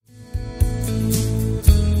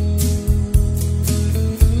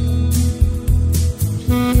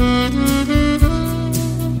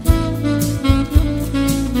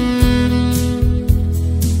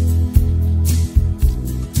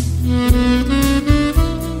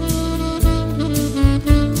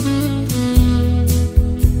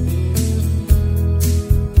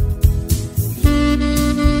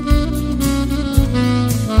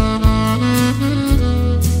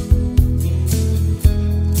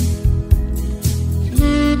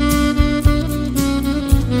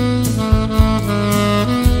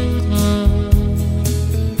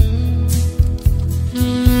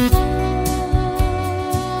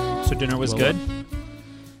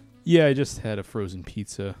Yeah, I just had a frozen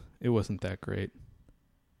pizza. It wasn't that great.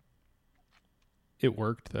 It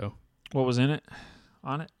worked, though. What was in it?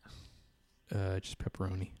 On it? Just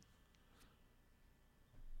pepperoni.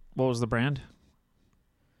 What was the brand?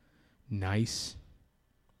 Nice,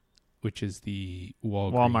 which is the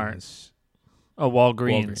Walgreens. Walmart. Oh,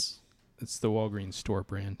 Walgreens. It's the Walgreens store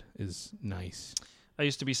brand is Nice. I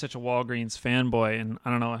used to be such a Walgreens fanboy, and I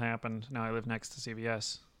don't know what happened. Now I live next to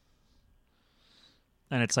CVS.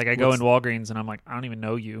 And it's like I go in Walgreens, and I'm like, I don't even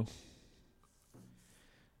know you.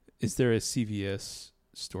 Is there a CVS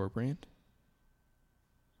store brand?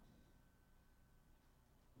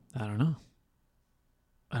 I don't know.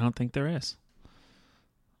 I don't think there is.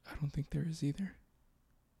 I don't think there is either.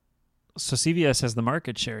 So CVS has the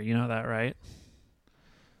market share. You know that, right?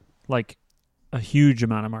 Like a huge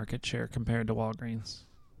amount of market share compared to Walgreens.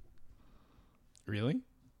 Really?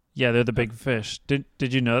 Yeah, they're the big fish. Did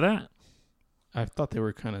you know that? I thought they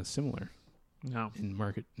were kind of similar No.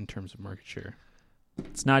 in terms of market share.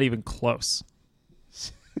 It's not even close.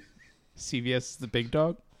 CVS is the big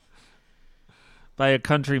dog? By a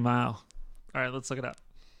country mile. All right, let's look it up.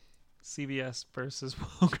 CVS versus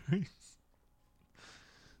Walgreens.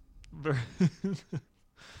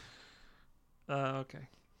 Okay.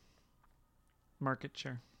 Market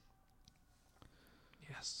share.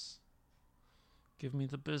 Yes. Give me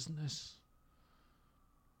the business.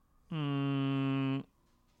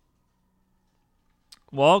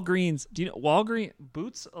 Walgreens. Do you know Walgreens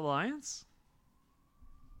Boots Alliance?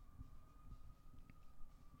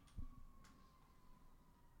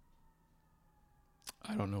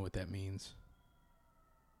 I don't know what that means.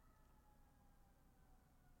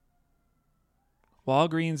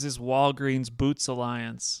 Walgreens is Walgreens Boots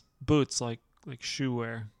Alliance. Boots like shoe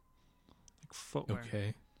wear. Like footwear.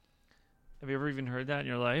 Okay. Have you ever even heard that in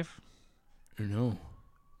your life? No.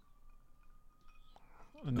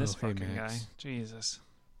 And this Oh, hey, fucking Max. guy. Jesus.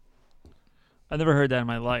 I've never heard that in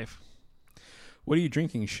my life. What are you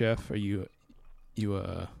drinking, chef? Are you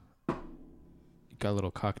got a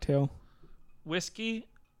little cocktail? Whiskey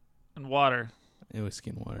and water.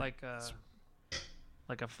 Whiskey and water. Like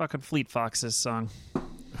a fucking Fleet Foxes song.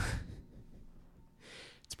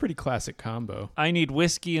 It's a pretty classic combo. I need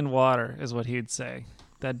whiskey and water is what he'd say.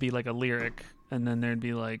 That'd be like a lyric. And then there'd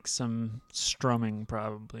be like some strumming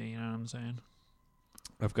probably. You know what I'm saying?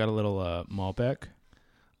 I've got a little Malbec.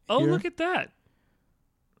 Oh, here look at that.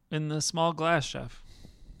 In the small glass, chef.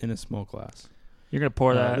 in a small glass. You're going to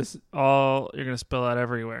pour that you're going to spill that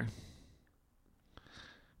everywhere.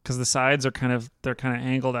 Because the sides are they're kind of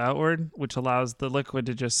angled outward, which allows the liquid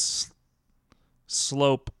to just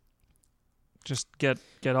slope, just get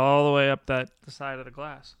all the way up the side of the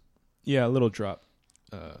glass. Yeah, a little drop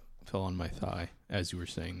fell on my thigh as you were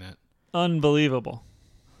saying that. Unbelievable.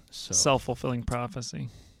 So. Self-fulfilling prophecy.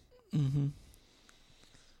 Mm-hmm.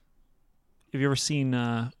 Have you ever seen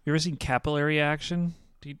capillary action?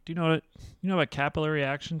 Do you know what you know about capillary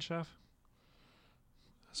action, chef?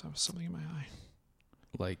 I have something in my eye.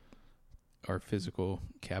 Like our physical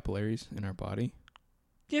capillaries in our body.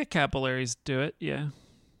 Yeah, capillaries do it. Yeah,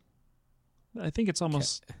 I think it's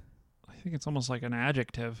almost like an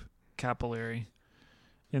adjective, capillary,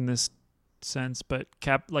 in this sense. But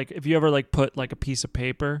like if you ever like put like a piece of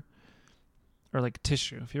paper or like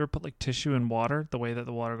tissue, if you ever put like tissue in water, the way that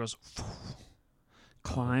the water goes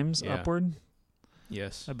climbs upward.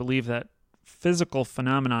 Yes, I believe that physical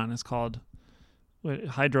phenomenon is called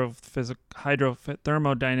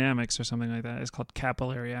thermodynamics or something like that. It's called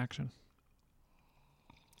capillary action.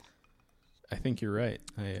 I think you're right.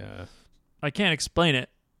 I can't explain it.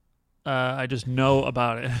 I just know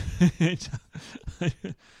about it.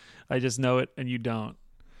 I just know it, and you don't.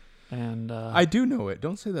 And I do know it.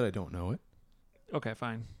 Don't say that I don't know it. Okay,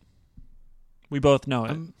 fine. We both know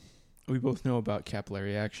it. We both know about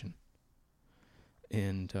capillary action,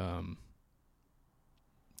 and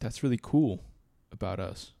that's really cool about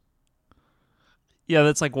us. Yeah,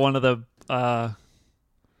 that's like one of the.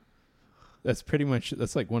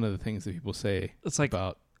 That's like one of the things that people say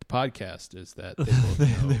about the podcast is that they both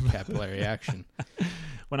know capillary action.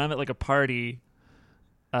 When I'm at like a party,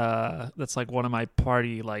 that's like one of my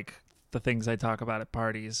party, like the things I talk about at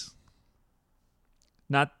parties.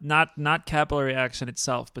 Not capillary action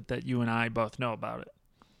itself, but that you and I both know about it.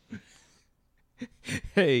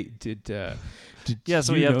 Hey, did so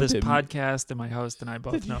we have this podcast, and my host and I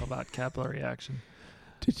both know about capillary action.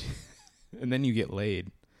 And then you get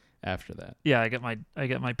laid after that. Yeah, I get my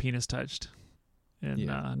penis touched in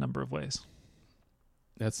a number of ways.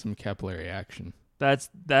 That's some capillary action. That's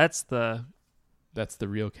the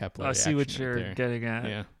real capillary action. I see what you're getting at.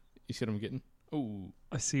 Yeah. You see what I'm getting? Oh.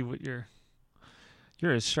 I see what you're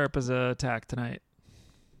You're as sharp as a tack tonight.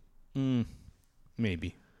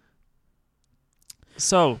 Maybe.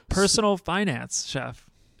 So, personal finance, Chef.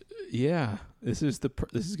 Yeah, this is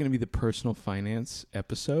going to be the personal finance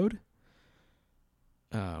episode.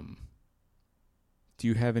 Do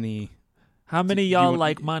you have any? How many y'all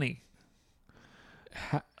like money?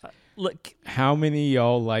 Look. How many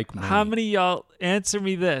y'all like money? How many y'all answer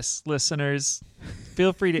me this, listeners?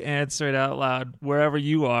 Feel free to answer it out loud wherever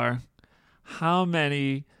you are. How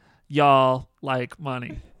many y'all like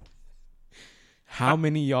money? How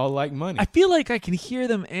many y'all like money? I feel like I can hear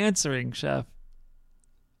them answering, Chef.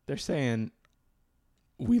 They're saying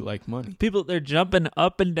we like money. People, they're jumping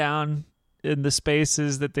up and down in the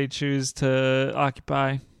spaces that they choose to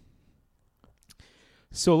occupy.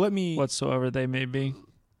 So whatsoever they may be.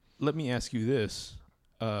 Let me ask you this.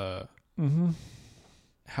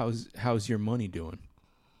 How's your money doing?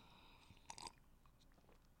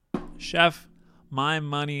 Chef, my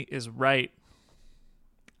money is right.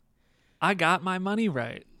 I got my money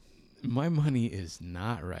right. My money is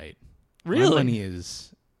not right. Really?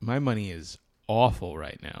 My money is awful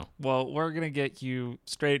right now. Well, we're going to get you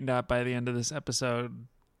straightened out by the end of this episode.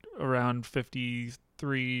 Around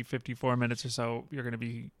 53, 54 minutes or so, you're going to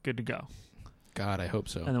be good to go. God, I hope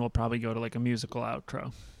so. And then we'll probably go to like a musical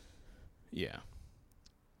outro. Yeah.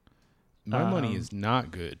 My money is not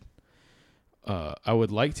good. I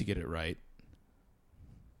would like to get it right.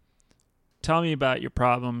 Tell me about your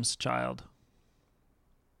problems, child.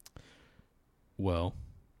 Well,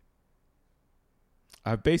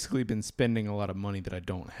 I've basically been spending a lot of money that I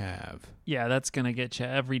don't have. Yeah, that's going to get you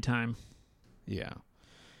every time. Yeah.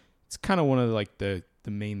 It's kind of one of the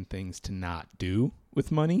main things to not do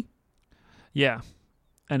with money. Yeah.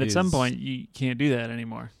 And at some point, you can't do that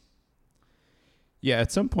anymore. Yeah,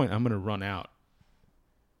 at some point, I'm going to run out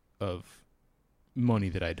of money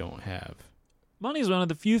that I don't have. Money is one of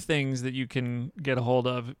the few things that you can get a hold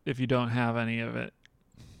of if you don't have any of it.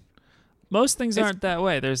 Most things aren't that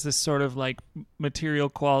way. There's this sort of like material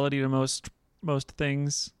quality to most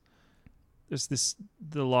things. There's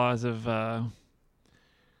the laws of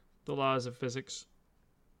physics.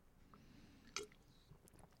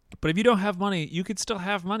 But if you don't have money, you could still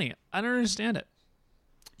have money. I don't understand it.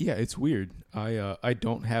 Yeah, it's weird. I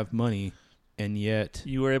don't have money, and yet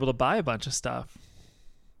you were able to buy a bunch of stuff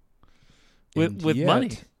with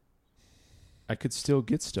money. I could still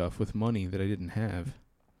get stuff with money that I didn't have.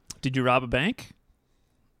 Did you rob a bank?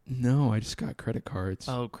 No, I just got credit cards.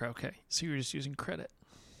 Oh, okay. So you were just using credit.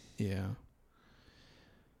 Yeah.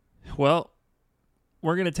 Well,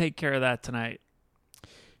 we're going to take care of that tonight.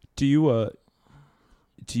 Do you want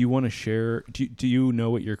to share? Do you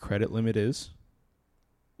know what your credit limit is?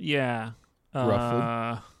 Yeah.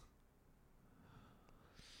 Roughly?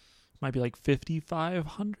 Might be like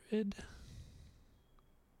 5,500.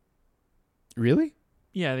 Really?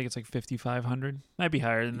 Yeah, I think it's like 5,500. Might be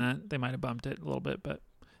higher than that. They might have bumped it a little bit, but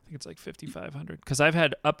I think it's like 5,500. Because I've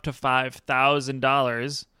had up to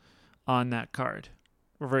 $5,000 on that card.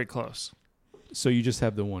 We're very close. So you just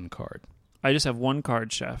have the one card? I just have one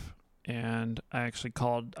card, Chef. And I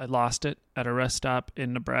lost it at a rest stop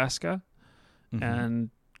in Nebraska, and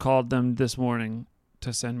called them this morning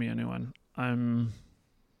to send me a new one.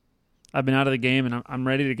 I've been out of the game, and I'm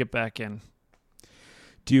ready to get back in.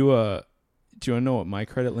 Do you want to know what my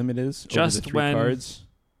credit limit is? Just over the three cards?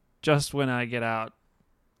 Just when I get out,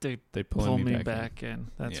 they pull me back in.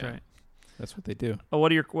 That's right. That's what they do. Oh,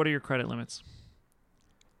 what are your credit limits?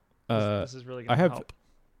 This is really going to help.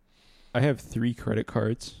 I have 3 credit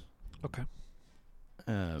cards. Okay.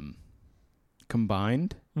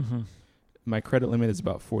 Combined, my credit limit is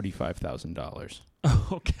about $45,000. Oh,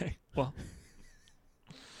 okay. Well,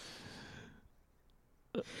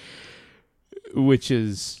 which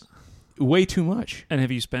is way too much. And have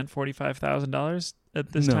you spent $45,000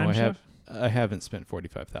 at this time, Chef? I haven't spent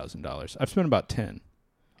 $45,000. I've spent about 10.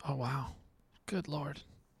 Oh, wow. Good Lord.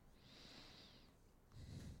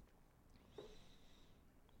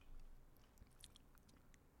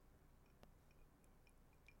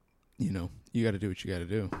 You got to do what you got to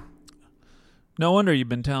do. No wonder you've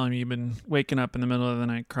been telling me you've been waking up in the middle of the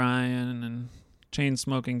night crying and chain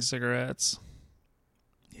smoking cigarettes.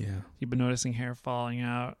 Yeah. You've been noticing hair falling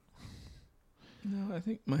out. No, I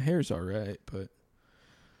think my hair's all right, but...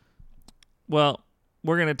 Well,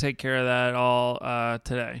 we're going to take care of that all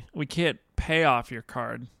today. We can't pay off your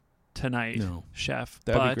card tonight, Chef.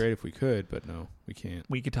 That'd be great if we could, but no, we can't.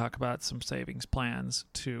 We could talk about some savings plans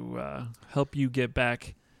to help you get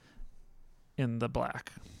back in the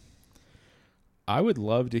black. I would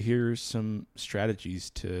love to hear some strategies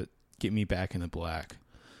to get me back in the black.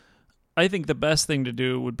 I think the best thing to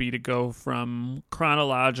do would be to go from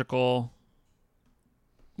chronological.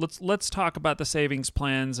 Let's talk about the savings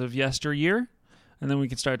plans of yesteryear, and then we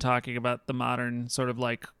can start talking about the modern sort of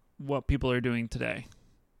like what people are doing today.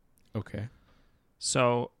 Okay.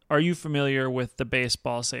 So, are you familiar with the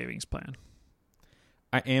baseball savings plan?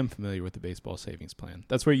 I am familiar with the baseball savings plan.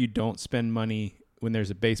 That's where you don't spend money when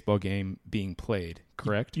there's a baseball game being played,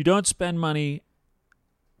 correct? You don't spend money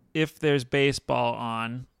if there's baseball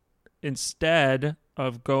on. Instead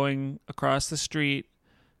of going across the street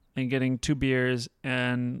and getting 2 beers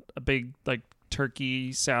and a big like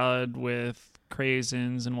turkey salad with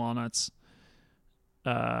craisins and walnuts.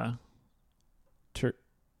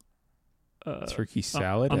 Turkey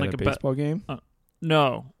salad at like a baseball game?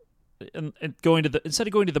 No. And instead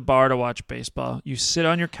of going to the bar to watch baseball, you sit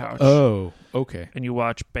on your couch. Oh, okay. And you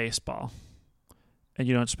watch baseball. And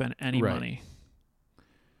you don't spend any money.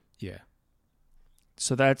 Yeah.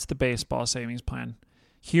 So that's the baseball savings plan.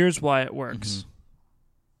 Here's why it works. Mm-hmm.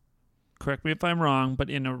 Correct me if I'm wrong, but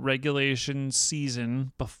in a regulation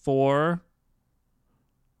season before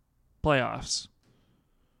playoffs,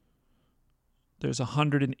 there's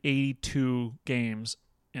 182 games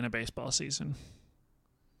in a baseball season.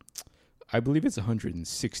 I believe it's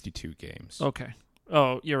 162 games. Okay.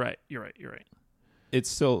 Oh, you're right. That's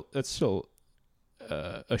still a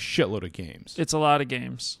shitload of games. It's a lot of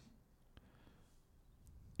games.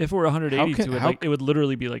 If it were 182, it would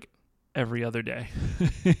literally be like every other day.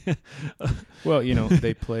 Well,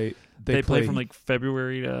 they play. They play from like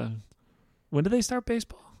February to. When do they start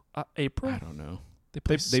baseball? April? I don't know. They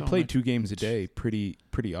play 2 games a day pretty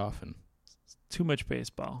often. Too much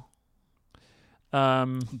baseball.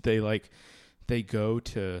 They go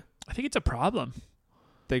to. I think it's a problem.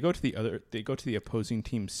 They go to the opposing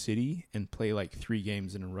team's city and play like 3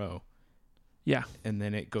 games in a row. Yeah. And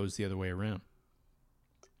then it goes the other way around.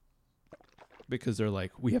 Because they're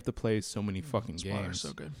like, we have to play so many fucking games.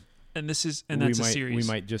 So good. And that's a series. We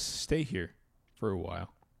might just stay here for a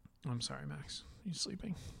while. I'm sorry, Max. He's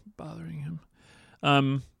sleeping. Bothering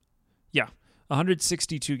him. Yeah.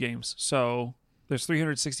 162 games. So there's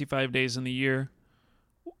 365 days in the year.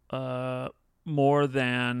 More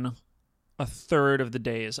than a third of the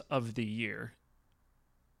days of the year.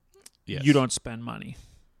 Yes. You don't spend money.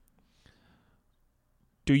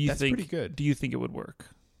 That's pretty good. Do you think it would work?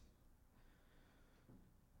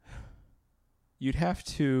 You'd have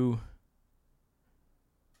to.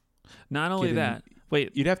 Not only that, wait.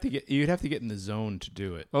 You'd have to get in the zone to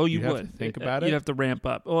do it. Oh, you'd would have to think about it. You'd have to ramp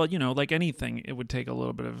up. Well, like anything, it would take a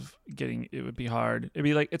little bit of getting. It would be hard.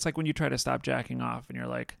 It's like when you try to stop jacking off, and you're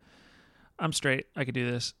like, I'm straight. I could do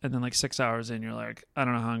this. And then like 6 hours in, you're like, I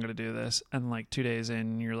don't know how I'm going to do this. And like 2 days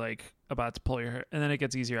in, you're like about to pull your hair. And then it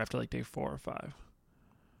gets easier after like day 4 or 5.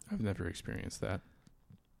 I've never experienced that.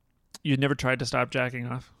 You'd never tried to stop jacking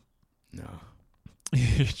off? No.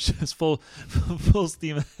 You're just full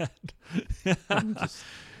steam ahead.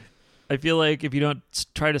 I feel like if you don't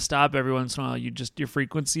try to stop every once in a while, your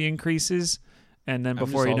frequency increases. And then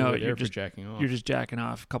before you know it, you're just jacking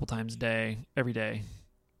off a couple times a day, every day.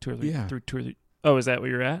 2 or 3. Yeah. 2 or 3. Oh, is that where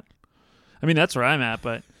you're at? I mean, that's where I'm at,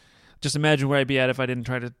 but just imagine where I'd be at if I didn't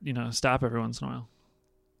try to, stop every once in a while.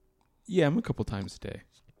 Yeah, I'm a couple times a day.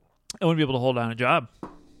 I wouldn't be able to hold down a job.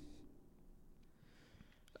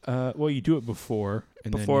 Well, you do it before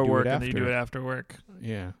and before then you do work, it after. And then you do it after work.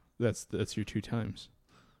 Yeah, that's your 2 times.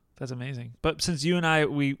 That's amazing. But since you and I,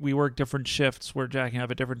 we work different shifts, we're jacking off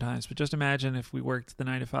at different times. But just imagine if we worked the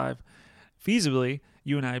 9 to 5, feasibly,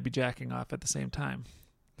 you and I would be jacking off at the same time.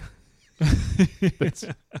 That's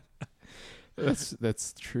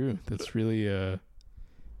true. That's really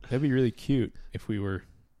that'd be really cute if we were.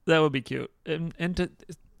 That would be cute, and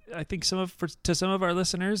I think some of our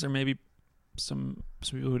listeners, or maybe some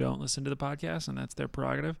people who don't listen to the podcast, and that's their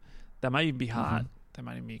prerogative, that might even be hot. Mm-hmm. They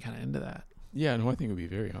might even be kind of into that. Yeah, no, I think it would be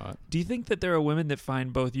very hot. Do you think that there are women that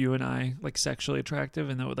find both you and I like sexually attractive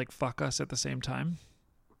and that would like fuck us at the same time?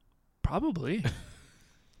 Probably.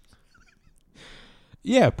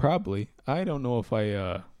 Yeah, probably. I don't know if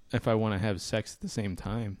I want to have sex at the same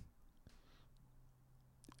time.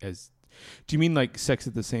 Do you mean like sex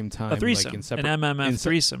at the same time? A threesome, like an MMF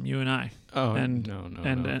threesome, you and I. Oh, and no.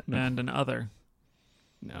 And an other.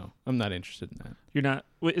 No, I'm not interested in that. You're not.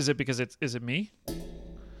 Is it because is it me?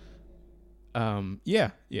 Yeah,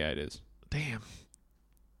 it is. Damn.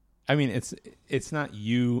 I mean, it's not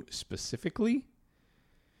you specifically.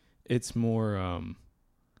 It's more.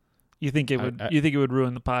 You think it would? You think it would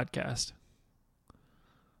ruin the podcast?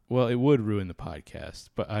 Well, it would ruin the podcast,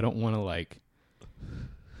 but I don't want to like.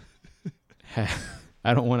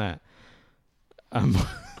 I don't want to.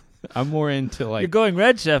 I'm more into You're like going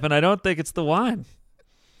red, chef, and I don't think it's the wine.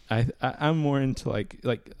 I'm more into like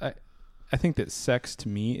I think that sex to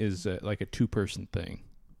me is like a 2-person thing.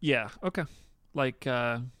 Yeah. Okay. Like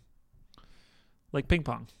ping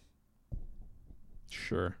pong.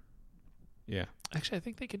 Sure. Yeah. Actually, I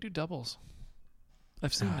think they could do doubles.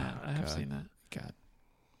 I've seen that. I have seen that. God.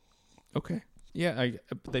 Okay. Yeah,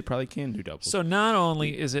 they probably can do doubles. So not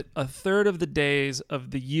only is it a third of the days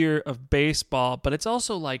of the year of baseball, but it's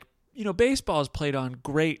also like, baseball is played on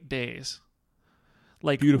great days.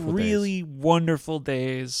 Like Beautiful really wonderful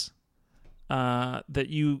days that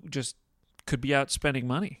you just could be out spending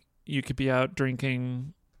money. You could be out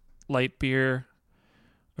drinking light beer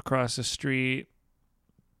across the street.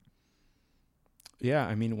 Yeah,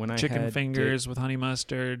 I mean, when I chicken had fingers with honey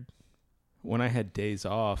mustard. When I had days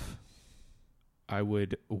off, I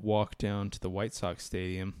would walk down to the White Sox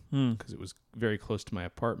stadium because it was very close to my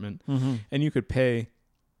apartment, and you could pay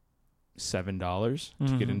 $7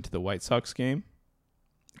 to get into the White Sox game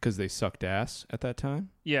because they sucked ass at that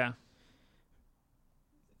time. Yeah.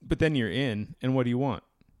 But then you're in, and what do you want?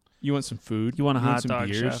 You want some food? You want a hot some dog,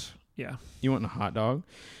 beers? chef? Yeah. You want a hot dog?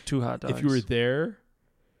 2 hot dogs. If you were there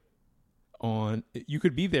you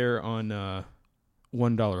could be there on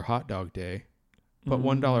 $1 hot dog day, but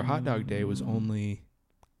 $1 hot dog day was only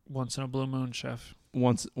once in a blue moon, chef.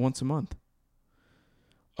 Once a month.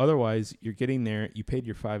 Otherwise, you're getting there. You paid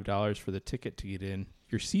your $5 for the ticket to get in.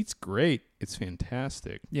 Your seat's great. It's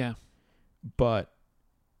fantastic. Yeah. But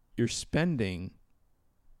you're spending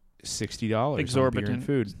 $60 on beer and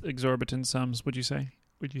food. Exorbitant sums, would you say?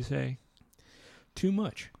 Too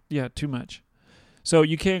much. Yeah, too much. So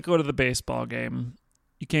you can't go to the baseball game.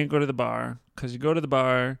 You can't go to the bar because you go to the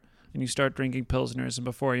bar and you start drinking Pilsners, and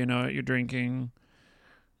before you know it, you're drinking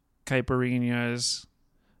caipirinhas.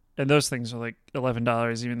 And those things are like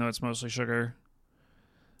 $11, even though it's mostly sugar.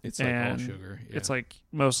 It's like all sugar. Yeah. It's like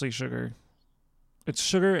mostly sugar. It's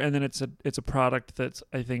sugar, and then it's a product that's,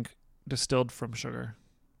 I think, distilled from sugar.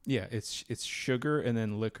 Yeah, it's sugar and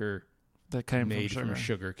then liquor that came made from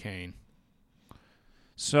sugar cane.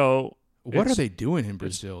 So what are they doing in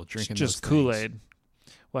Brazil? Drinking just those Kool-Aid.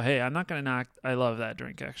 Well, hey, I'm not gonna knock. I love that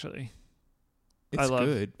drink actually. It's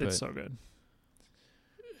good. It's so good.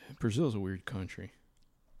 Brazil's a weird country.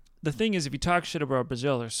 The thing is, if you talk shit about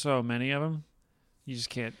Brazil, there's so many of them. You just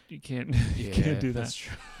can't. You can't. You can't do that. That's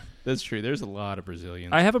true. That's true. There's a lot of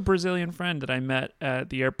Brazilians. I have a Brazilian friend that I met at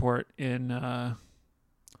the airport in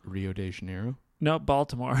Rio de Janeiro. No,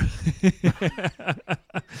 Baltimore.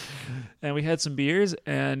 And we had some beers,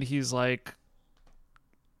 and he's like,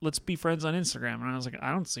 "Let's be friends on Instagram." And I was like,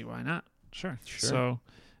 "I don't see why not." Sure. So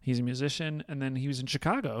he's a musician, and then he was in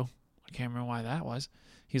Chicago. I can't remember why that was.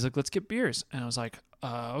 He's like, "Let's get beers," and I was like,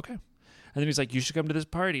 "Okay." And then he's like, "You should come to this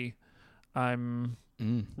party." I'm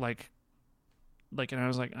like, and I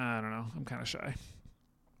was like, I don't know, I'm kind of shy.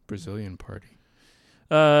 Brazilian party.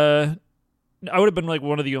 I would have been like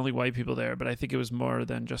one of the only white people there, but I think it was more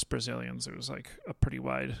than just Brazilians. It was like a pretty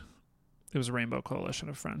wide. It was a rainbow coalition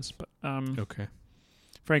of friends, but okay.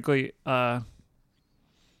 Frankly, I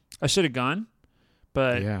should have gone,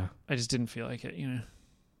 but yeah, I just didn't feel like it.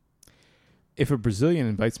 If a Brazilian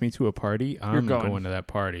invites me to a party, I'm going to that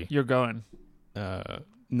party. You're going.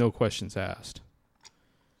 No questions asked.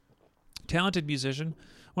 Talented musician.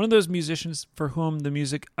 One of those musicians for whom the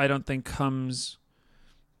music, I don't think, comes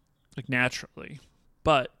like naturally,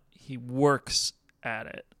 but he works at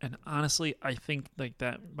it. And honestly, I think like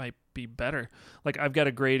that might be better. Like I've got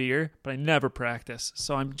a great ear, but I never practice.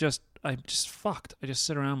 So I'm just fucked. I just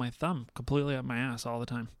sit around my thumb completely up my ass all the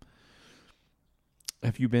time.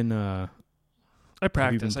 Have you been I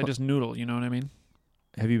practice. I just noodle, you know what I mean?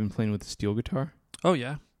 Have you been playing with the steel guitar? Oh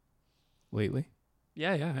yeah. Lately?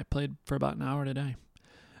 Yeah. I played for about an hour today.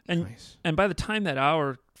 And nice. And by the time that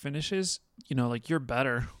hour finishes, like you're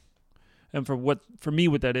better. And for me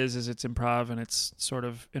what that is it's improv and it's sort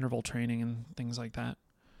of interval training and things like that.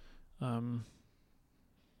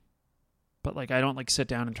 But like I don't like sit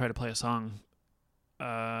down and try to play a song.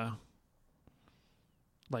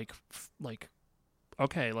 Like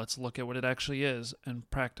okay, let's look at what it actually is and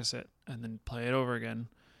practice it and then play it over again.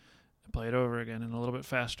 Play it over again and a little bit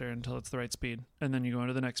faster until it's the right speed. And then you go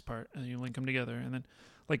into the next part and you link them together. And then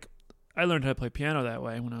like I learned how to play piano that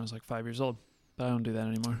way when I was like 5 years old, but I don't do that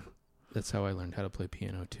anymore. That's how I learned how to play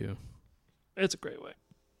piano too. It's a great way.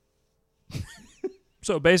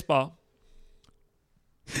 So baseball.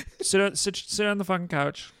 Sit on the fucking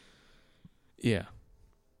couch. Yeah.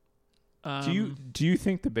 Do you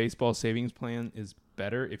think the baseball savings plan is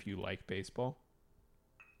better if you like baseball?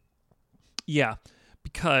 Yeah,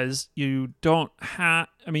 because you don't have.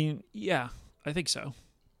 I mean, yeah, I think so.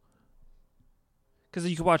 Because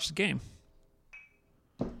you could watch the game.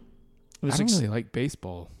 I don't really like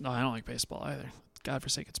baseball. No, I don't like baseball either.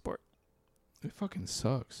 Godforsaken sport. It fucking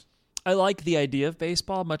sucks. I like the idea of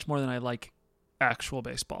baseball much more than I like actual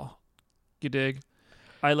baseball. You dig?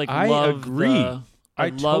 I love agree. I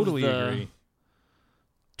love totally the agree.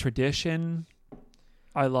 Tradition.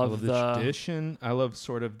 I love the tradition. I love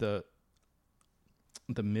sort of the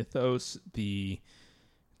mythos, the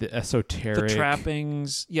esoteric, the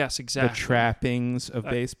trappings. Yes, exactly. The trappings of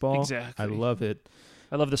baseball. Exactly. I love it.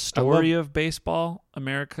 I love the story of baseball.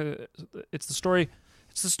 America. It's the story.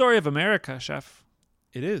 It's the story of America, Chef.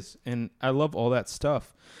 It is, and I love all that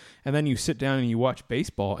stuff. And then you sit down and you watch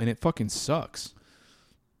baseball, and it fucking sucks.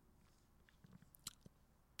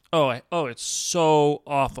 Oh, it's so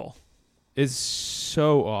awful. It's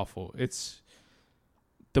so awful. It's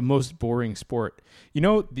the most boring sport. You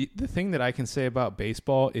know, the thing that I can say about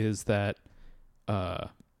baseball is that I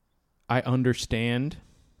understand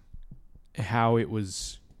how it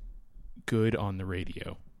was good on the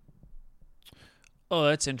radio. Oh,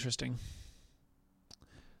 that's interesting.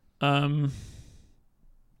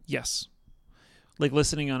 Yes. Like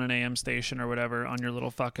listening on an AM station or whatever on your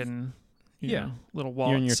little fucking, you know, little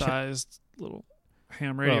wallet-sized little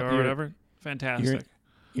ham radio or whatever. Fantastic.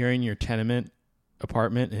 You're in your tenement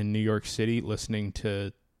apartment in New York City listening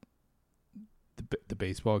to the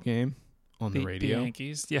baseball game on the radio. The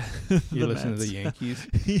Yankees, yeah. You listen to the Yankees.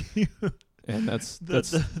 And that's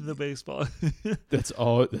the baseball. that's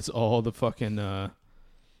all the fucking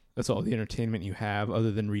that's all the entertainment you have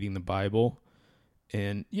other than reading the Bible.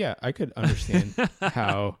 And yeah, I could understand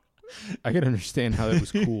how it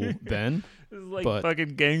was cool then. This is like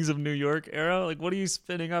fucking Gangs of New York era. Like, what are you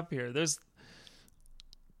spinning up here?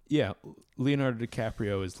 Leonardo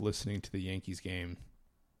DiCaprio is listening to the Yankees game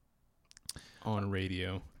on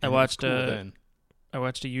radio. I watched a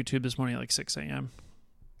YouTube this morning at like 6 a.m.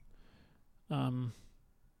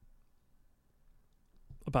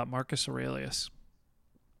 About Marcus Aurelius.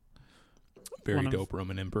 Very dope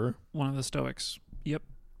Roman emperor. One of the Stoics. Yep.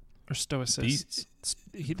 Or Stoicists.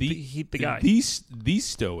 The guy. The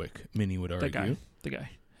Stoic, many would argue. The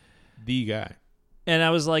guy. And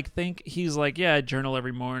I was like, he's like, yeah, I journal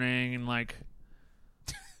every morning and like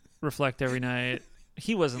reflect every night.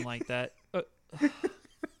 He wasn't like that.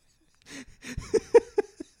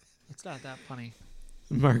 It's not that funny.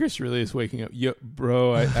 Marcus really is waking up. Yo,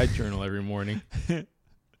 bro, I journal every morning.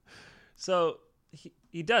 So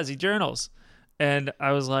he does. He journals. And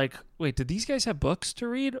I was like, wait, did these guys have books to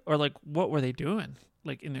read? Or like, what were they doing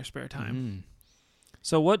like in their spare time?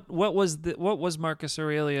 So what was Marcus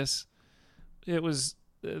Aurelius? It was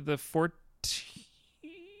the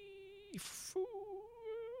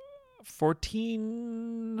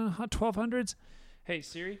 1200s. Hey,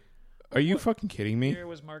 Siri. Are you fucking kidding me? Here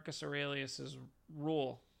was Marcus Aurelius's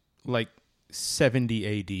rule. Like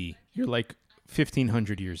 70 AD. You're like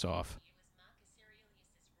 1,500 years off.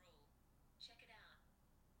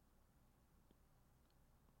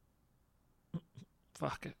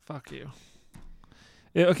 Fuck you.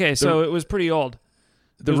 Okay, so it was pretty old.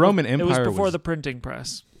 The Roman Empire was before the printing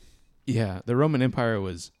press. Yeah, the Roman Empire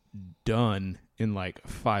was done in like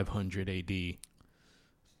 500 AD.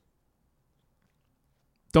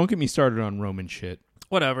 Don't get me started on Roman shit.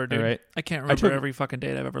 Whatever, dude. Right? I can't remember every fucking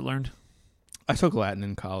date I've ever learned. I took Latin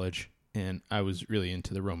in college, and I was really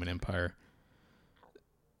into the Roman Empire.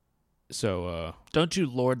 So, don't you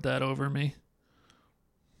lord that over me.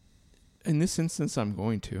 In this instance, I'm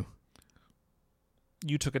going to.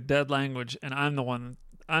 You took a dead language, and I'm the one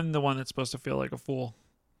that's supposed to feel like a fool.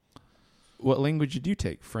 What language did you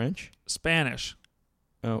take? French? Spanish.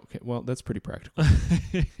 Oh, okay. Well, that's pretty practical.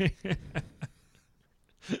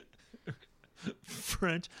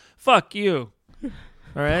 French. Fuck you.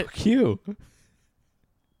 All right. Fuck you.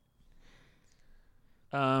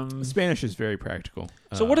 Spanish is very practical.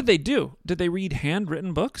 So what did they do? Did they read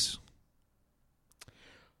handwritten books?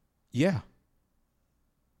 Yeah.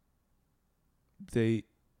 It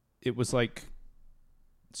was like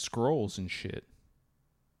scrolls and shit.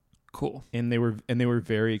 Cool. And they were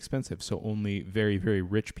very expensive, so only very, very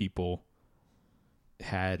rich people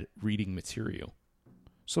had reading material.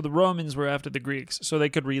 So the Romans were after the Greeks, so they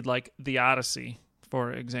could read like the Odyssey,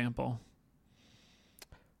 for example.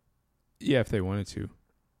 Yeah, if they wanted to.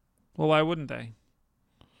 Well, why wouldn't they?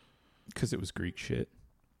 Because it was Greek shit.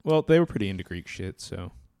 Well, they were pretty into Greek shit,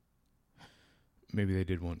 so maybe they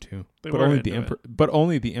did want to. But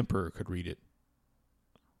only the emperor could read it.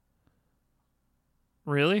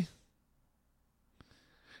 Really?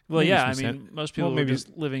 Well, yeah. I mean, most people were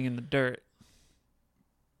just living in the dirt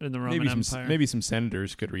in the Roman Empire. Maybe some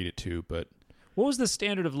senators could read it too, but What was the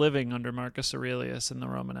standard of living under Marcus Aurelius in the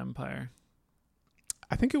Roman Empire?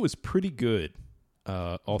 I think it was pretty good,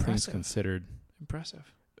 all things Impressive. considered,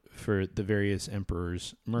 Impressive. for the various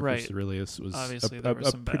emperors. Marcus Right. Aurelius was Obviously, a there were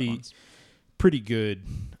some bad ones. pretty good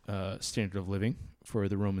standard of living for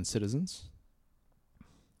the Roman citizens.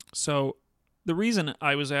 So the reason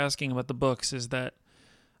I was asking about the books is that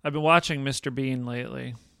I've been watching Mr. Bean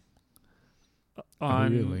lately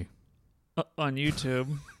on Really? on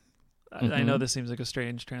YouTube. I know this seems like a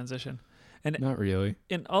strange transition. And Not really.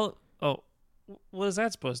 what is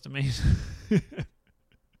that supposed to mean?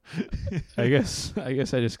 I guess I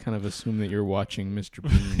just kind of assume that you're watching Mr.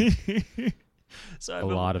 Bean So a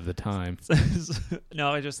lot of the time.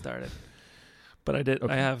 No, I just started, but I did.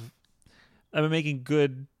 Okay. I've been making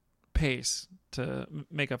good pace to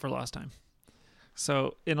make up for lost time.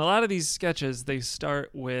 So in a lot of these sketches, they start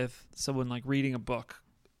with someone like reading a book,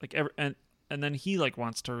 like and then he like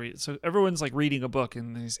wants to read. So everyone's like reading a book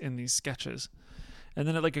in these sketches, and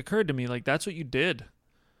then it like occurred to me like that's what you did,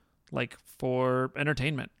 like for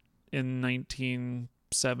entertainment in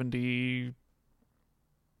 1975.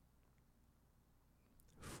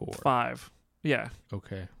 4. Yeah.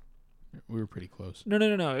 Okay. We were pretty close. No.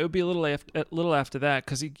 It would be a little after that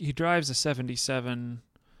because he drives a 77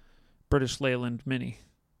 British Leyland Mini.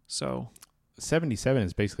 So 77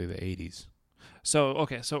 is basically the 80s.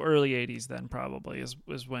 okay, so early 80s then probably is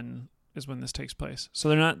when this takes place. So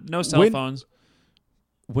they're no cell phones.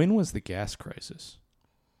 When was the gas crisis?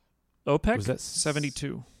 OPEC Was that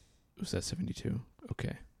 72. Was that 72?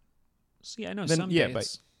 Okay. See, I know Then, some yeah,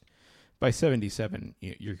 dates. By 77,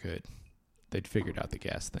 you're good. They'd figured out the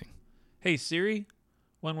gas thing. Hey Siri,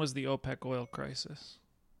 when was the OPEC oil crisis?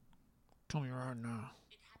 Tell me right now.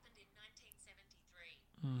 It happened in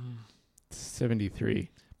 1973. 73.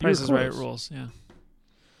 Price You is were Right close. rules, yeah.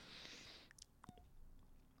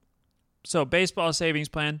 So baseball savings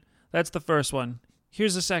plan, that's the first one.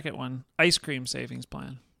 Here's the second one, ice cream savings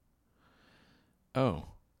plan. Oh.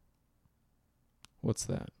 What's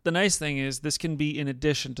that? The nice thing is this can be in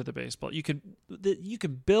addition to the baseball. You can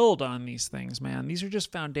build on these things, man. These are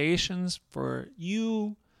just foundations for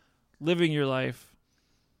you living your life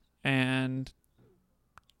and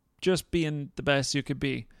just being the best you could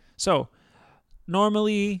be. So,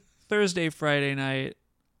 normally Thursday, Friday night,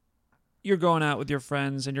 you're going out with your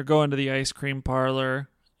friends and you're going to the ice cream parlor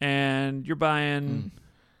and you're buying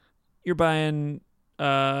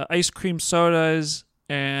ice cream sodas.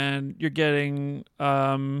 And you're getting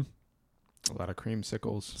A lot of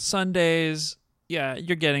creamsicles. sundaes. Yeah,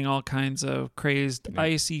 you're getting all kinds of crazed Yeah.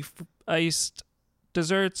 iced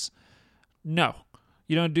desserts. No,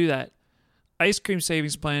 you don't do that. Ice cream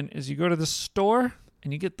savings plan is you go to the store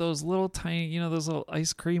and you get those little tiny, those little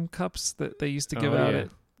ice cream cups that they used to give out at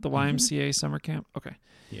the YMCA summer camp. Okay.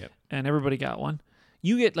 Yep. And everybody got one.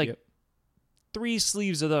 You get like Yep. 3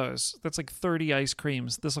 sleeves of those. That's like 30 ice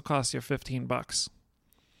creams. This will cost you $15.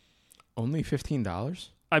 Only $15?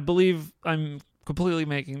 I believe I'm completely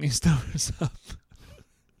making these numbers up.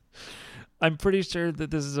 I'm pretty sure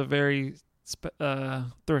that this is a very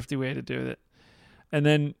thrifty way to do it. And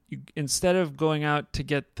then instead of going out to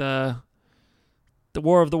get the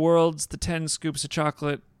War of the Worlds, the 10 scoops of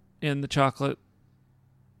chocolate in the chocolate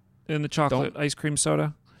ice cream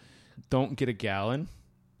soda, Don't get a gallon.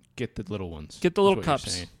 Get the little ones. get the is little what you're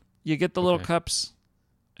cups. saying. You get the little Okay. cups,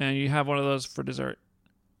 and you have one of those for dessert.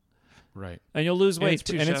 Right. And you'll lose And weight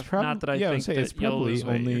it's- too, and it's Chef. Not that I yeah, I would think say that it's you'll probably lose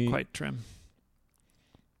weight. only- You're quite trim.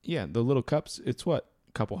 Yeah, the little cups, it's what?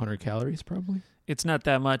 A couple hundred calories probably? It's not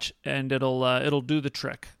that much, and it'll do the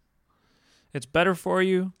trick. It's better for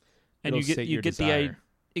you, and It'll sate you your get desire.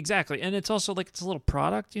 exactly, and it's also like it's a little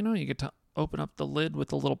product. You get to open up the lid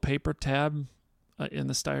with a little paper tab in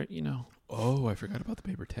the styrofoam. Oh, I forgot about the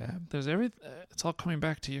paper tab. There's it's all coming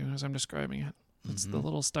back to you as I'm describing it. It's the Mhm.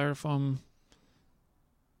 little styrofoam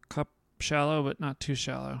cup, shallow but not too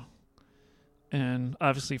shallow, and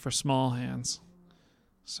obviously for small hands,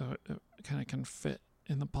 so it kind of can fit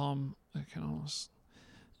in the palm. It can almost,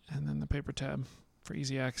 and then the paper tab for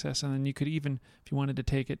easy access, and then you could even, if you wanted to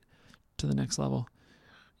take it to the next level,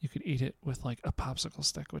 you could eat it with like a popsicle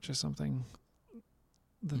stick, which is something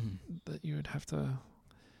that you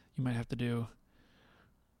might have to do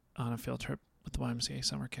on a field trip with the YMCA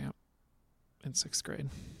summer camp in 6th grade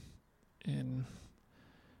in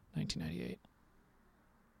 1998.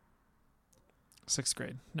 6th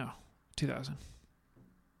grade. No, 2000.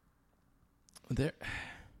 There,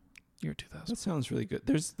 Year 2000. that sounds really good.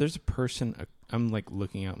 There's a person, I'm like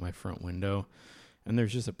looking out my front window, and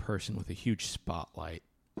there's just a person with a huge spotlight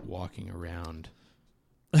walking around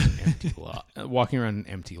an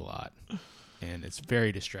empty lot, and it's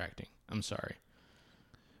very distracting. I'm sorry.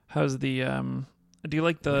 How's the do you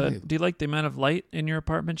like the amount of light in your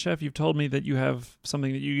apartment, Chef? You've told me that you have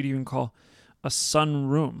something that you could even call a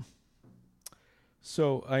sunroom.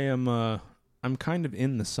 So I am I'm kind of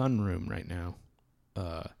in the sunroom right now.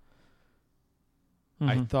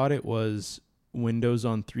 I thought it was windows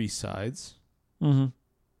on 3 sides. Mm-hmm.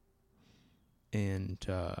 And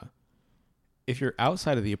if you're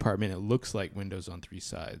outside of the apartment, it looks like windows on 3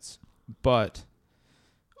 sides. But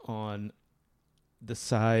on the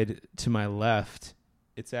side to my left,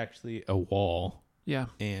 it's actually a wall. Yeah.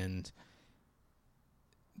 And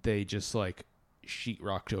they just like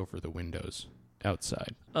sheetrocked over the windows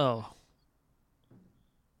outside. Oh.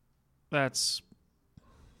 That's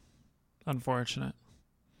unfortunate.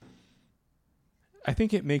 I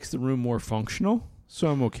think it makes the room more functional, so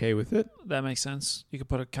I'm okay with it. That makes sense. You could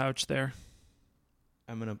put a couch there.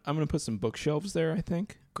 I'm gonna put some bookshelves there, I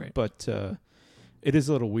think. Great. But it is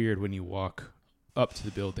a little weird when you walk up to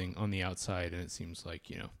the building on the outside and it seems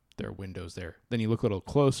like, there are windows there. Then you look a little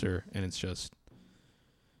closer and it's just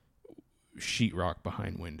sheetrock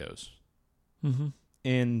behind windows. Mm-hmm.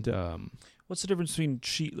 And what's the difference between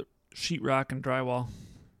sheetrock and drywall?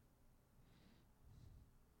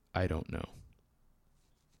 I don't know.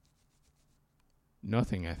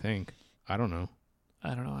 Nothing, I think. I don't know.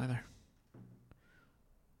 I don't know either.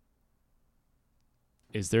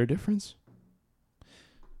 Is there a difference?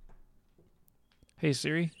 Hey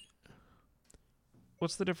Siri,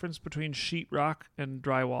 what's the difference between sheetrock and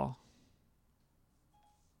drywall?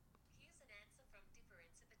 Here's an answer from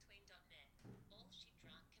differencer.between.net. All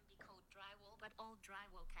sheetrock can be called drywall, but all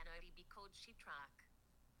drywall can only be called sheetrock.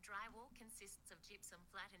 Drywall consists of gypsum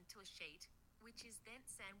flattened to a sheet, which is then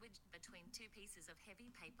sandwiched between 2 pieces of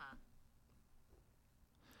heavy paper.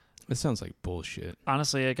 It sounds like bullshit.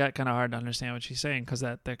 Honestly, it got kind of hard to understand what she's saying because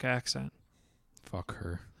that thick accent. Fuck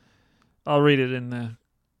her. I'll read it in the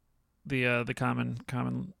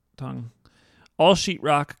common tongue. All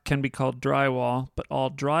sheetrock can be called drywall, but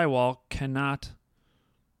all drywall cannot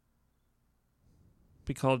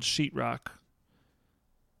be called sheetrock.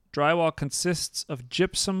 Drywall consists of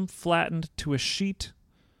gypsum flattened to a sheet,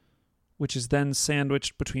 which is then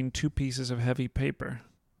sandwiched between 2 pieces of heavy paper.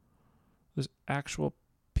 There's actual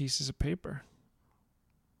pieces of paper.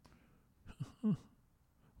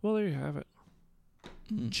 Well, there you have it.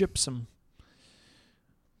 Gypsum.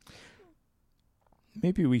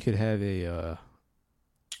 Maybe we could have a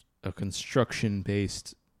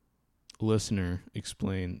construction-based listener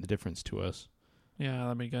explain the difference to us. Yeah,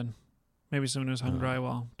 that'd be good. Maybe someone who's hung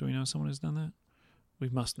drywall. Do we know someone who's done that? We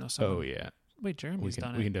must know someone. Oh, yeah. Wait, Jeremy's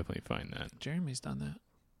done it. We can definitely find that. Jeremy's done that.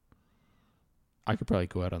 I could probably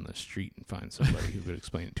go out on the street and find somebody who could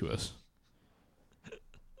explain it to us.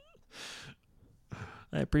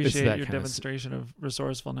 I appreciate your demonstration of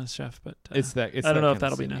resourcefulness, Chef, but I don't know if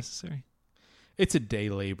that'll be necessary. It's a day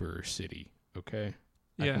laborer city, okay?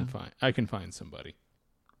 Yeah. I can find somebody.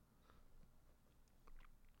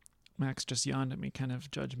 Max just yawned at me kind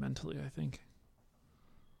of judgmentally, I think.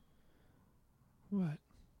 What?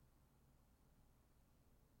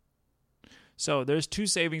 So there's 2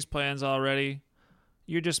 savings plans already.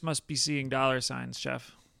 You just must be seeing dollar signs,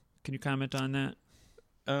 Chef. Can you comment on that?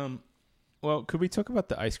 Well, could we talk about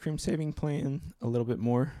the ice cream saving plan a little bit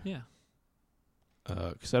more? Yeah.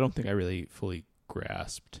 Because I don't think I really fully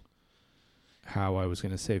grasped how I was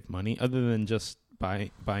going to save money other than just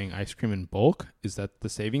buying ice cream in bulk. Is that the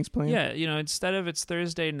savings plan? Yeah, instead of it's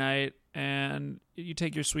Thursday night and you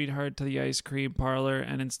take your sweetheart to the ice cream parlor,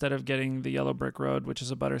 and instead of getting the Yellow Brick Road, which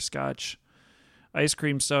is a butterscotch ice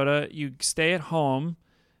cream soda, you stay at home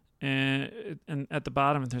and at the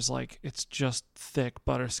bottom there's it's just thick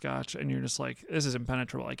butterscotch and you're just like, this is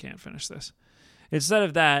impenetrable, I can't finish this. Instead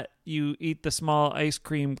of that, you eat the small ice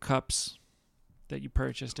cream cups that you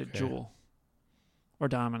purchased at Jewel or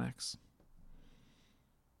Dominic's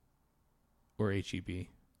or H-E-B.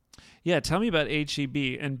 Yeah, tell me about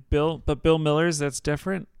H-E-B and Bill Miller's. That's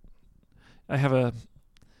different. I have a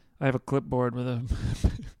clipboard with a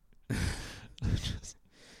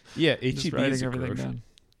yeah, H-E-B is everything down.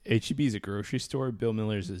 H-E-B is a grocery store. Bill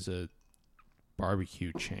Miller's is a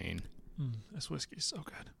barbecue chain. This whiskey's so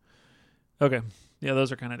good. Okay, yeah,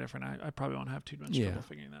 those are kind of different. I probably won't have too much trouble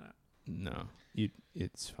figuring that out. No,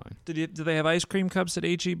 it's fine. Do they have ice cream cups at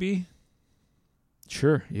H-E-B?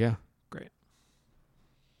 Sure, yeah. Great.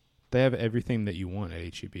 They have everything that you want at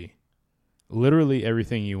H-E-B. Literally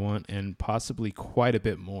everything you want, and possibly quite a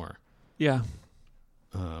bit more. Yeah.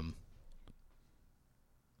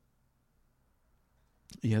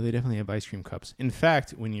 Yeah, they definitely have ice cream cups. In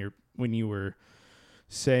fact, when you were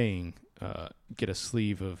saying get a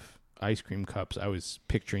sleeve of ice cream cups, I was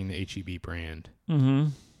picturing the H-E-B brand. Mm-hmm.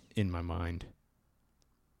 in my mind.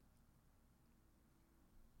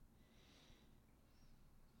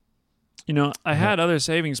 You know, I had other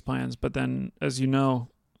savings plans, but then, as you know,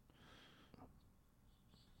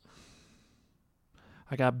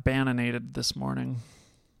 I got bananated this morning.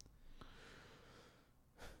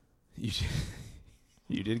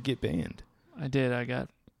 You did get banned. I did. I got...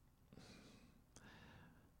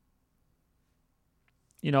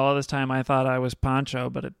 You know, all this time I thought I was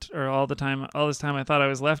Pancho, all this time I thought I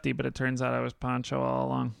was Lefty, but it turns out I was Pancho all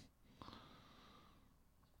along.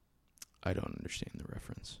 I don't understand the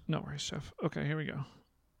reference. No worries, Chef. Okay, here we go.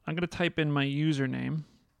 I'm going to type in my username,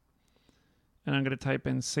 and I'm going to type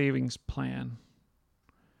in savings plan.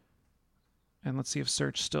 And let's see if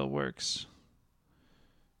search still works.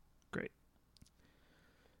 Great.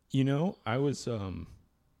 You know, I was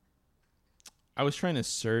trying to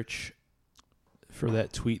search for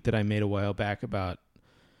that tweet that I made a while back about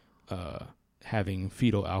having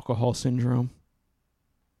fetal alcohol syndrome.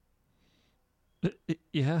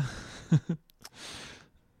 Yeah.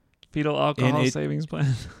 Fetal alcohol savings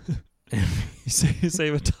plan. You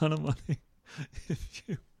save a ton of money if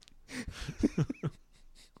you...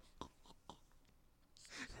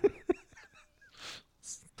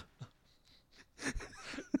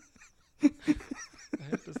 I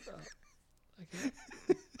have to stop.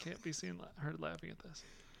 I can't be seen heard laughing at this.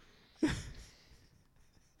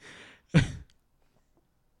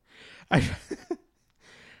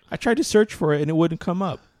 I tried to search for it and it wouldn't come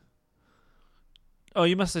up. Oh,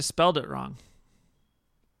 you must have spelled it wrong.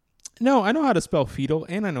 No, I know how to spell fetal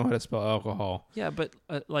and I know how to spell alcohol. Yeah, but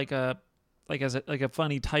like a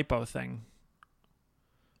funny typo thing.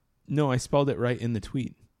 No, I spelled it right in the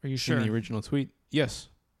tweet. Are you sure? In the original tweet. Yes.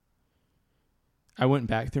 I went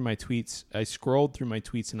back through my tweets. I scrolled through my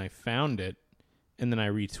tweets and I found it, and then I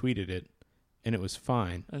retweeted it, and it was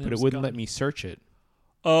fine. But it wouldn't let me search it.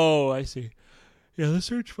 Oh, I see. Yeah, the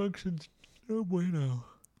search function's no bueno.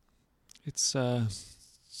 It's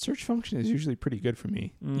search function is usually pretty good for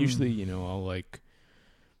me. Usually, you know,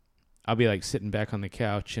 I'll be like sitting back on the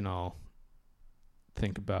couch and I'll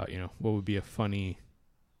think about, you know, what would be a funny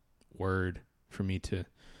word for me to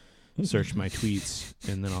search my tweets,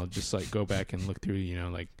 and then I'll just like go back and look through, you know,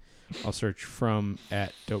 like I'll search from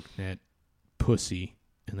 @dokenet pussy,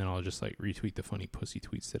 and then I'll just like retweet the funny pussy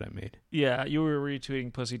tweets that I made. Yeah, you were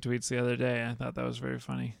retweeting pussy tweets the other day. I thought that was very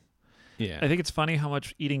funny. Yeah. I think it's funny how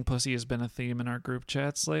much eating pussy has been a theme in our group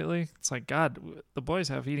chats lately. It's like, God, the boys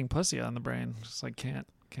have eating pussy on the brain. Just like can't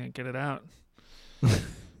get it out.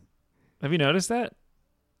 Have you noticed that?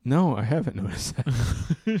 No, I haven't noticed that.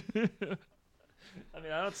 I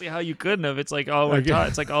mean, I don't see how you couldn't have. It's like all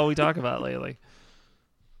it's like all we talk about lately.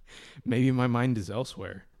 Maybe my mind is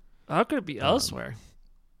elsewhere. How could it be elsewhere?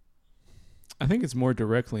 I think it's more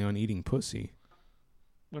directly on eating pussy.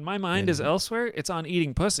 When my mind is elsewhere, it's on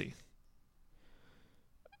eating pussy.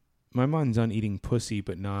 My mind's on eating pussy,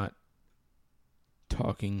 but not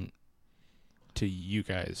talking to you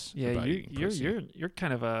guys about eating pussy. You're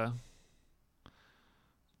kind of a...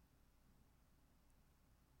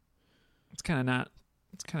 It's kind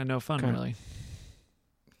of no fun, really.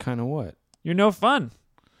 Kind of what? You're no fun.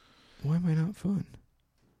 Why am I not fun?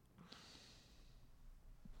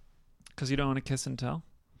 Because you don't want to kiss and tell?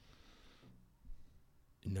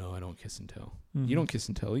 No, I don't kiss and tell. Mm-hmm. You don't kiss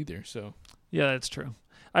and tell either, so... Yeah, that's true.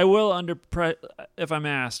 I will if I'm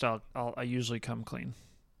asked, I usually come clean.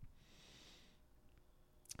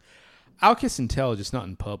 I'll kiss and tell, just not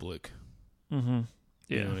in public. Mm-hmm.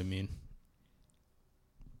 Yeah. You know what I mean?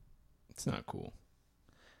 It's not cool.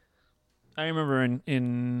 I remember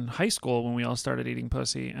in high school when we all started eating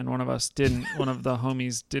pussy, and one of us didn't. One of the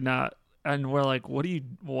homies did not, and we're like,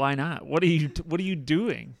 why not? What are you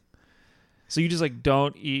doing? So you just like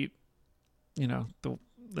don't eat, you know, the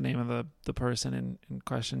name of the person in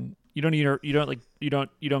question. You don't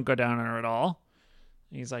go down on her at all.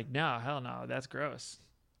 And he's like, no, hell no, that's gross.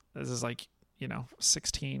 This is like, you know,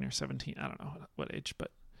 16 or 17. I don't know what age,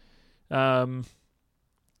 but, and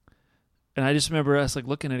I just remember us like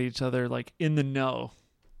looking at each other like in the know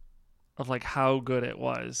of like how good it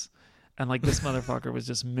was. And like this motherfucker was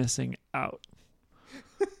just missing out.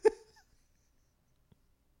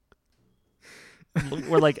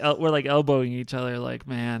 We're like elbowing each other like,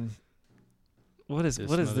 man, what is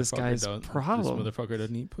this guy's problem? This motherfucker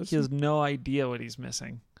doesn't eat pussy. He has no idea what he's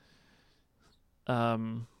missing.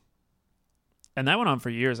 And that went on for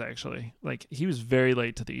years, actually. Like, he was very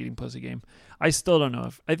late to the eating pussy game. I still don't know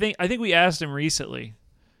if... I think we asked him recently,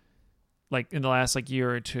 like, in the last, like, year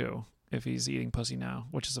or two, if he's eating pussy now,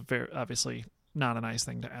 which is a very, obviously, not a nice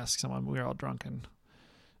thing to ask someone. We were all drunk and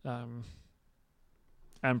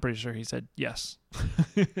I'm pretty sure he said yes.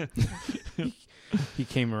 He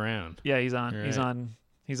came around. Yeah, he's on. Right.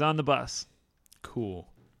 He's on the bus. Cool.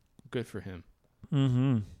 Good for him.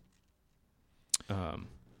 Mm-hmm.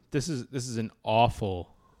 This is an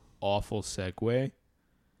awful segue,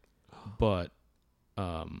 but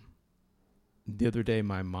the other day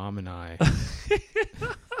my mom and I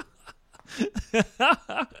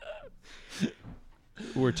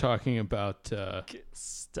were talking about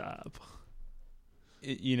Stop.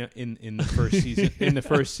 in the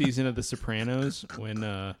first season of The Sopranos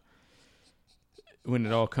when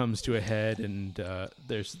it all comes to a head and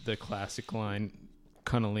there's the classic line,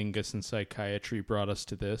 "Cunnilingus and psychiatry brought us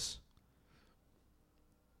to this."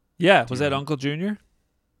 Yeah, was that Uncle Junior?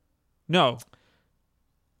 No.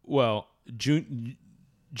 Well,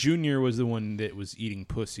 Junior was the one that was eating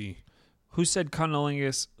pussy. Who said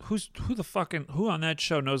cunnilingus? Who on that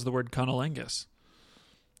show knows the word cunnilingus?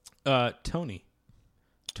 Tony.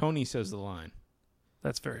 Tony says the line.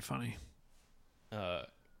 That's very funny. That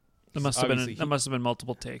Obviously must have been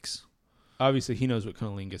multiple takes. Obviously, he knows what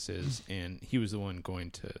cunnilingus is, and he was the one going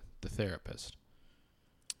to the therapist.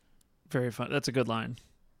 Very fun. That's a good line.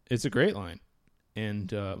 It's a great line.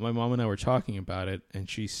 And my mom and I were talking about it, and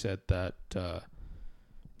she said that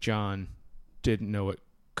John didn't know what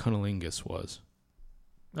cunnilingus was.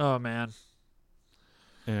 Oh man,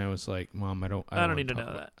 And I was like, "Mom, I don't need to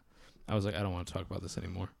know that." I was like, "I don't want to talk about this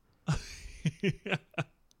anymore."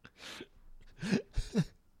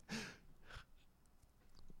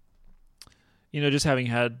 Just having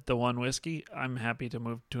had the one whiskey, I'm happy to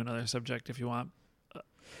move to another subject if you want.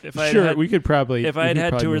 If We could probably. If I had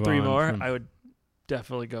had 2 or 3 more, from I would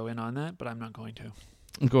definitely go in on that, but I'm not going to.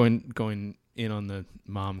 going in on the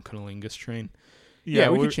mom cunnilingus train. Yeah,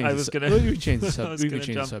 we could change. We could change the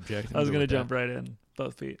subject. I was going to jump right in,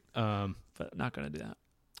 both feet. But not going to do that.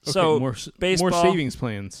 Okay, So more savings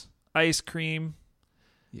plans. Ice cream.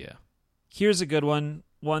 Yeah. Here's a good one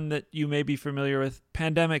that you may be familiar with: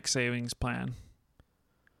 pandemic savings plan.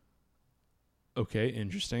 Okay,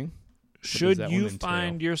 interesting. Should you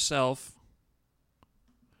find yourself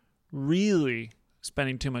really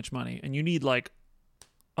spending too much money and you need like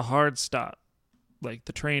a hard stop, like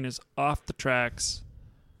the train is off the tracks,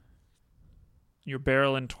 you're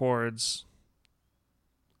barreling towards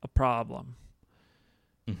a problem,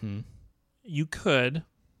 you could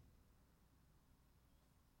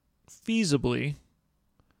feasibly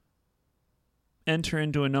enter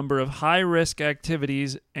into a number of high-risk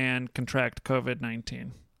activities and contract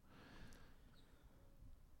COVID-19.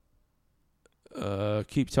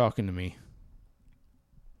 Keep talking to me.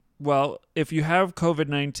 Well, if you have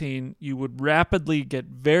COVID-19, you would rapidly get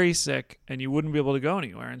very sick and you wouldn't be able to go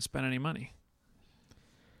anywhere and spend any money.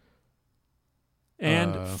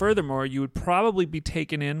 And furthermore, you would probably be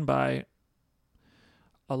taken in by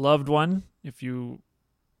a loved one if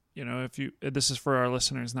this is for our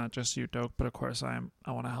listeners, not just you, Doak, but of course I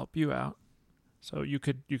want to help you out. So you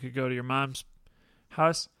could go to your mom's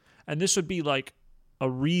house, and this would be like a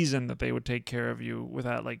reason that they would take care of you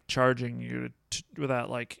without like charging you, without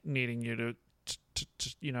like needing you to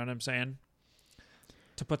you know what I'm saying?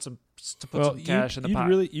 To put some cash in the pot.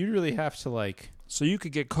 You'd really have to like. So you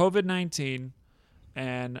could get COVID-19,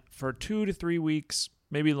 and for 2 to 3 weeks,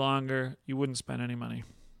 maybe longer, you wouldn't spend any money.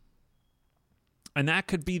 And that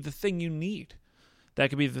could be the thing you need. That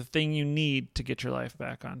could be the thing you need to get your life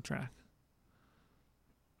back on track.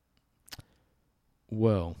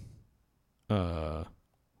 Well,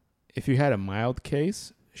 if you had a mild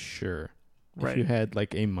case, sure. Right. If you had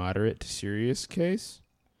like a moderate to serious case,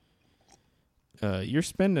 you're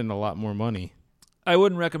spending a lot more money. I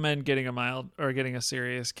wouldn't recommend getting a mild or getting a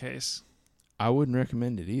serious case. I wouldn't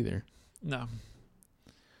recommend it either. No.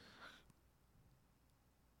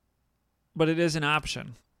 But it is an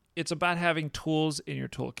option. It's about having tools in your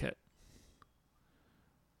toolkit.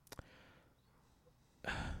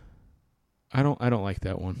 I don't like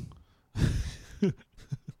that one.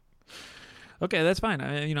 Okay, that's fine.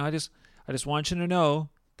 I just want you to know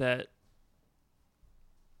that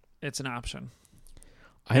it's an option.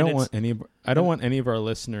 I don't want any of our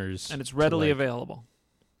listeners, and it's readily available,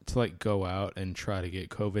 to like go out and try to get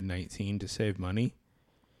COVID-19 to save money,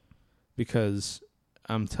 because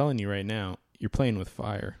I'm telling you right now, you're playing with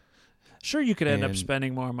fire. Sure, you could end up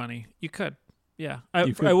spending more money. You could, yeah. I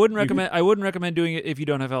wouldn't recommend doing it if you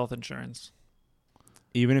don't have health insurance.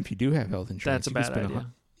 Even if you do have health That's insurance, a bad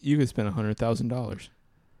idea. You could spend $100,000.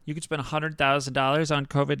 You could spend $100,000 on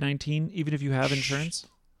COVID-19, even if you have insurance.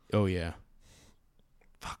 Oh yeah.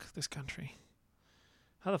 Fuck this country.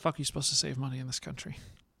 How the fuck are you supposed to save money in this country?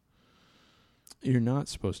 You're not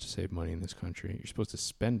supposed to save money in this country. You're supposed to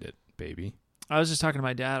spend it, baby. I was just talking to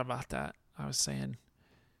my dad about that. I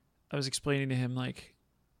was explaining to him, like,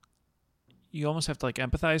 you almost have to like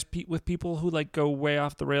empathize with people who like go way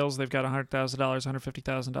off the rails. They've got $100,000,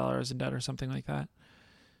 $150,000 in debt or something like that.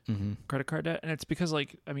 Mm-hmm. Credit card debt. And it's because,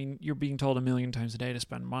 like, I mean, you're being told a million times a day to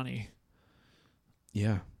spend money.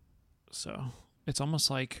 Yeah. So it's almost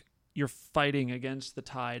like you're fighting against the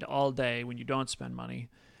tide all day when you don't spend money.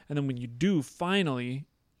 And then when you do, finally,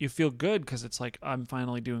 you feel good because it's like, I'm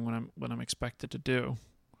finally doing what I'm expected to do.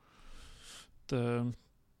 The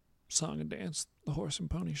song and dance, the horse and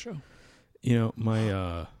pony show. You know,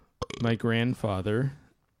 my grandfather,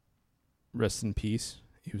 rest in peace,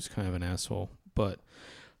 he was kind of an asshole, but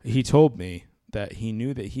he told me that he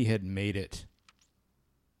knew that he had made it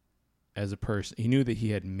as a person. He knew that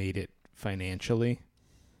he had made it financially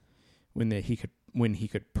when he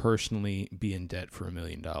could personally be in debt for $1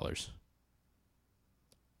 million.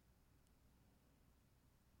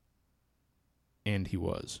 And he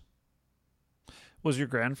was. Was your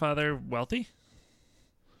grandfather wealthy?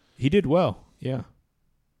 He did well, yeah.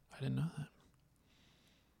 I didn't know that.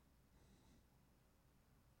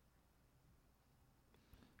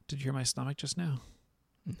 Did you hear my stomach just now?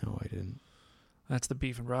 No, I didn't. That's the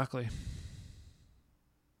beef and broccoli.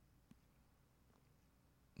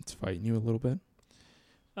 It's fighting you a little bit?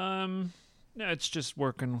 No, it's just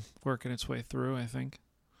working its way through, I think.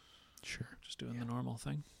 Sure. Just doing the normal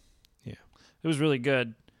thing. Yeah. It was really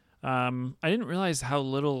good. I didn't realize how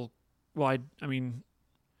little, well, I mean,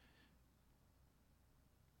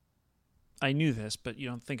 I knew this, but you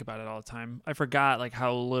don't think about it all the time. I forgot like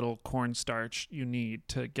how little cornstarch you need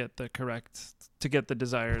to get the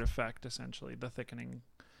desired effect, essentially, the thickening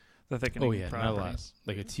Oh yeah, properties. not a lot.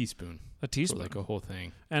 Like a teaspoon. A teaspoon. Or like a whole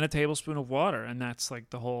thing. And a tablespoon of water, and that's like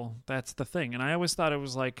that's the thing. And I always thought it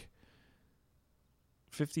was like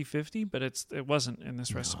 50-50, but it wasn't in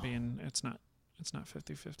this recipe, and it's not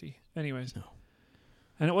 50-50. Anyways. No.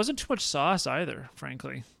 And it wasn't too much sauce either,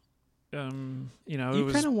 frankly. You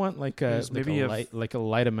kind of want like a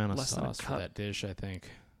light amount of less than a sauce for cup. that dish, I think.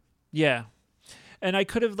 Yeah. And I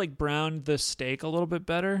could have like browned the steak a little bit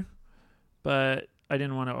better, but I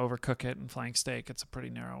didn't want to overcook it. And flank steak, it's a pretty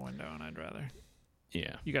narrow window, and I'd rather.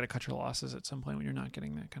 Yeah. You got to cut your losses at some point when you're not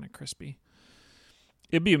getting that kind of crispy.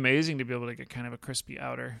 It'd be amazing to be able to get kind of a crispy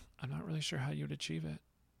outer. I'm not really sure how you would achieve it.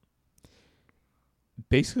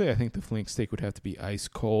 Basically, I think the flank steak would have to be ice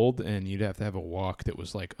cold, and you'd have to have a wok that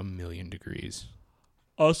was like 1,000,000 degrees.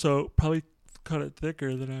 Also, probably cut it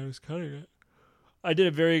thicker than I was cutting it. I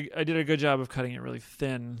did a good job of cutting it really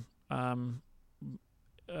thin.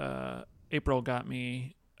 April got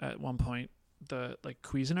me at one point the like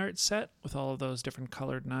Cuisinart set with all of those different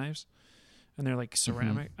colored knives, and they're like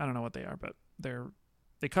ceramic. I don't know what they are, but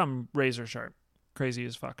they come razor sharp, crazy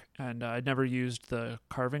as fuck. And I'd never used the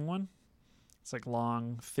carving one. It's like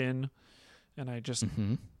long, thin, and I just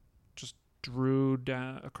drew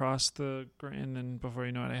down across the grain, and before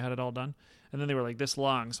you know it, I had it all done. And then they were like this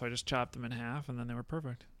long, so I just chopped them in half, and then they were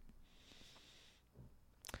perfect.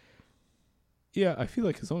 Yeah, I feel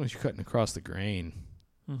like as long as you're cutting across the grain,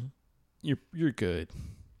 you're good.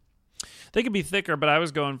 They could be thicker, but I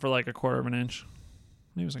was going for like 1/4 of an inch.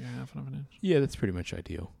 Maybe it was like 1/2 of an inch. Yeah, that's pretty much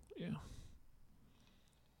ideal. Yeah.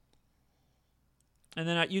 And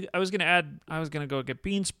then I was gonna go get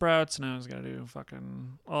bean sprouts, and I was gonna do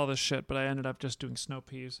fucking all this shit, but I ended up just doing snow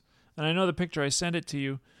peas. And I know the picture I sent it to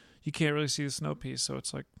you, you can't really see the snow peas, so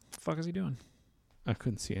it's like, what the fuck is he doing? I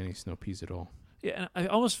couldn't see any snow peas at all. Yeah, and I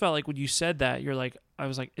almost felt like when you said that, you're like, I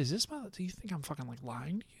was like, do you think I'm fucking like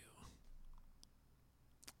lying to you?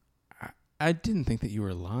 I didn't think that you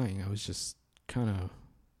were lying. I was just kind of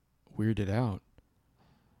weirded out.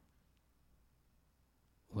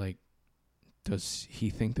 Like, does he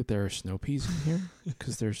think that there are snow peas in here?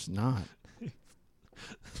 Because there's not.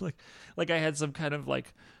 like I had some kind of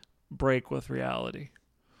like break with reality.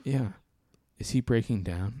 Yeah. Is he breaking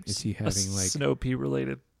down? Is he having like snow pea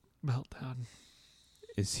related meltdown?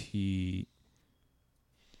 Is he?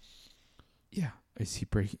 Yeah. Is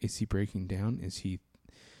he breaking down? Is he?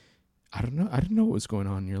 I don't know. I didn't know what was going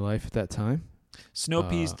on in your life at that time. Snow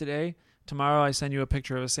peas today. Tomorrow I send you a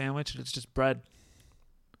picture of a sandwich and it's just bread.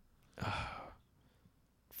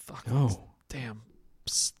 Fuck. No. Damn.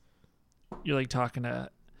 Psst. You're like talking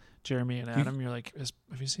to Jeremy and Adam. You're like,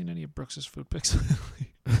 have you seen any of Brooks's food pics?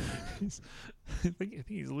 I think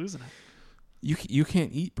he's losing it. You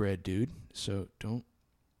can't eat bread, dude. So don't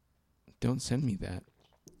send me that.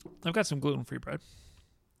 I've got some gluten-free bread.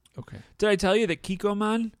 Okay. Did I tell you that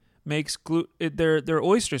Kikkoman makes their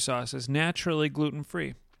oyster sauce is naturally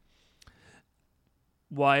gluten-free?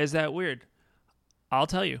 Why is that weird? I'll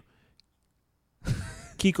tell you.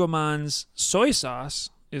 Kikkoman's soy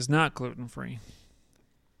sauce is not gluten-free.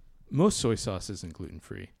 Most soy sauce isn't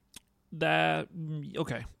gluten-free.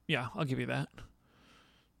 Okay. Yeah, I'll give you that.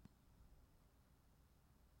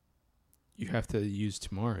 You have to use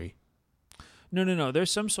tamari. No.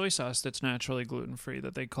 There's some soy sauce that's naturally gluten-free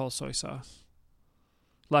that they call soy sauce.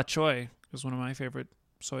 La Choy is one of my favorite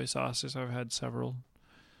soy sauces. I've had several.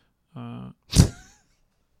 I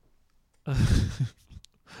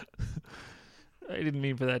didn't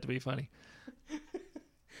mean for that to be funny.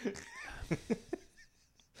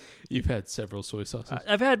 You've had several soy sauces.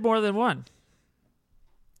 I've had more than one.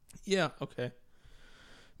 Yeah, okay.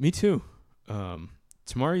 Me too.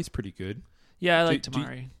 Tamari's pretty good. Yeah, I like Do-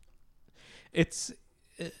 tamari. It's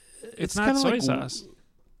It's not kinda soy like sauce.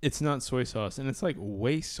 It's not soy sauce, and it's like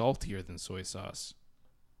way saltier than soy sauce.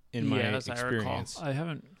 In my as experience, I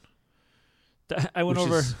haven't. I went Which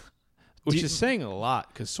over. is- which Did- is saying a lot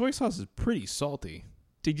because soy sauce is pretty salty.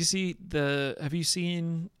 Did you see have you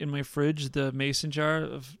seen in my fridge the mason jar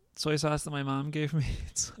of soy sauce that my mom gave me?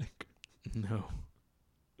 No,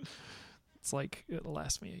 It's like it'll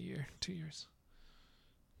last me a year, 2 years.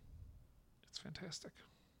 It's fantastic.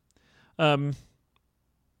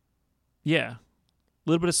 Yeah. A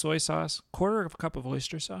little bit of soy sauce, quarter of a cup of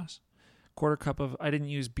oyster sauce, quarter cup of, I didn't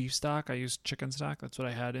use beef stock, I used chicken stock. That's what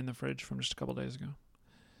I had in the fridge from just a couple days ago.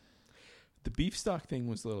 the beef stock thing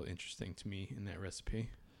was a little interesting to me in that recipe.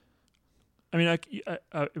 I mean,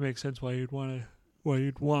 it makes sense why you'd want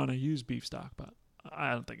to use beef stock, but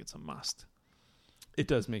I don't think it's a must. It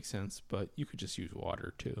does make sense, but you could just use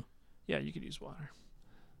water too. Yeah, you could use water.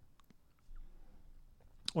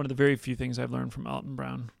 One of the very few things I've learned from Alton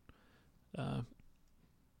Brown,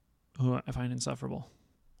 who I find insufferable,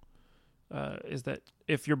 is that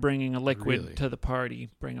if you're bringing a liquid Really? to the party,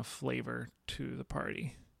 bring a flavor to the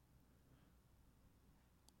party.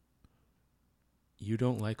 You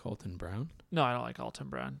don't like Alton Brown? No, I don't like Alton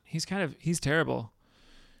Brown. He's terrible.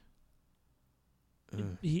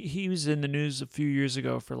 He was in the news a few years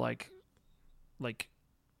ago for like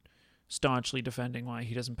staunchly defending why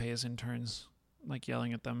he doesn't pay his interns, like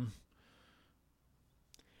yelling at them.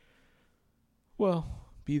 Well,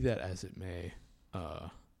 be that as it may,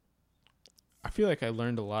 I feel like I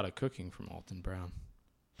learned a lot of cooking from Alton Brown.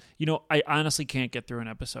 You know, I honestly can't get through an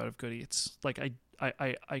episode of Good Eats. Like I've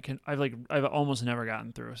almost never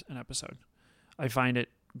gotten through an episode. I find it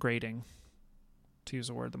grating, to use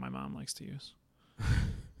a word that my mom likes to use.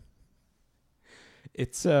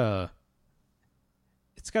 It's got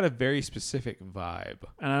a very specific vibe,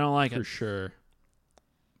 And I don't like for it. sure.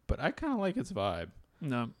 But I kind of like its vibe.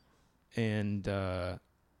 No. And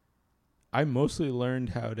I mostly learned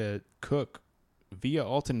how to cook via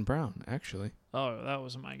Alton Brown, actually. Oh, that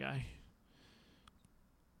wasn't my guy.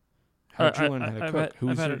 How'd you learn how to cook? Who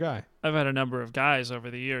was had your guy? I've had a number of guys over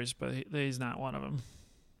the years, but he's not one of them.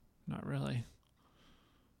 Not really.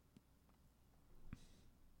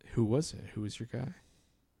 Who was it? Who was your guy?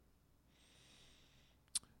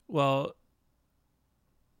 Well,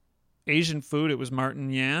 Asian food, it was Martin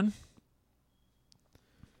Yan.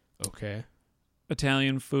 Okay.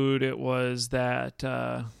 Italian food, it was that,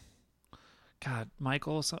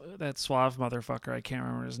 Michael, that suave motherfucker. I can't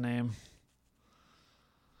remember his name.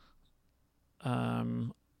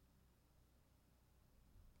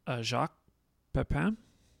 Jacques Pepin.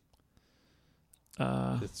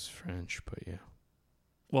 It's French, but yeah.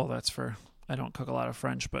 Well, I don't cook a lot of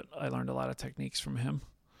French, but I learned a lot of techniques from him.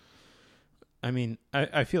 I mean,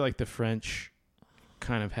 I feel like the French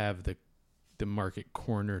kind of have the market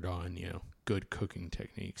cornered on, good cooking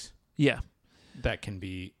techniques Yeah. that can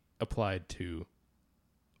be applied to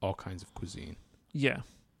all kinds of cuisine. Yeah.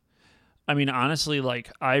 I mean, honestly,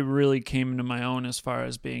 like, I really came into my own as far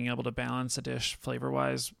as being able to balance a dish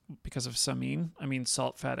flavor-wise because of Samin. I mean,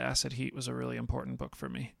 Salt, Fat, Acid, Heat was a really important book for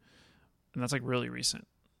me. And that's, like, really recent.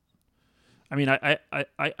 I mean,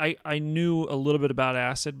 I knew a little bit about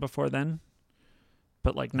acid before then,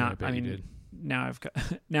 but, like, Yeah, I not, bet I you mean, did.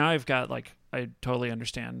 now I've got, like, I totally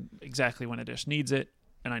understand exactly when a dish needs it,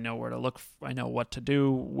 and I know where to look, I know what to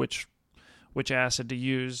do, which acid to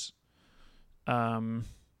use.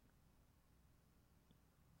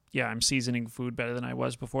 Yeah, I'm seasoning food better than I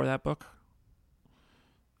was before that book.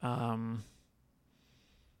 I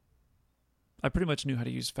pretty much knew how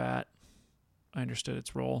to use fat. I understood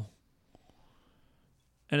its role.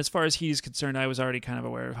 And as far as heat is concerned, I was already kind of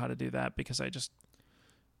aware of how to do that because You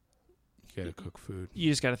gotta cook food. you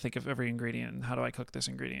just got to think of every ingredient and how do I cook this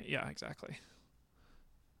ingredient? Yeah, exactly.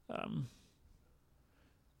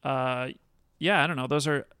 Yeah, I don't know. Those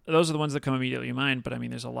are the ones that come immediately to mind, but I mean,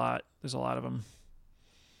 there's a lot of them.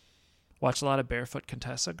 Watched a lot of Barefoot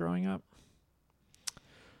Contessa growing up.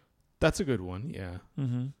 That's a good one. Yeah.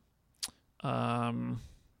 Mm-hmm.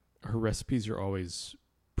 Her recipes are always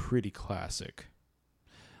pretty classic.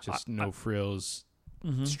 Just no frills,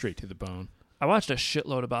 Mm-hmm. straight to the bone. I watched a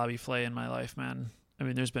shitload of Bobby Flay in my life, man. I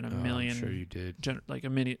mean, there's been a million, I'm sure you did. like a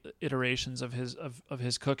many iterations of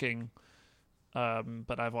his cooking.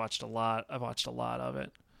 But I've watched a lot. I've watched a lot of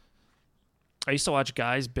it. I used to watch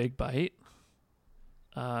Guy's Big Bite.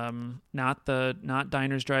 Not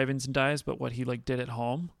diners, drive-ins, and dives, but what he like did at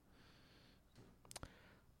home.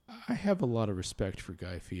 I have a lot of respect for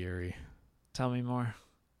Guy Fieri. Tell me more.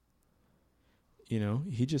 You know,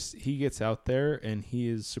 he gets out there and he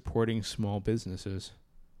is supporting small businesses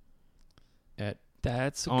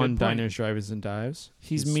That's a on good point. diners, drive-ins, and dives.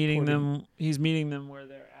 He's meeting them. He's meeting them where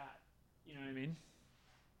they're at. You know what I mean?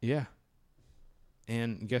 Yeah.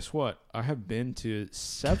 And guess what? I have been to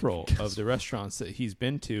several of the restaurants that he's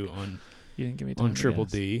been to on You didn't give me time on to Triple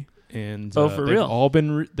guess. D, and Oh, for they've real? all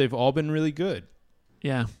been they've all been really good.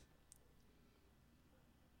 Yeah.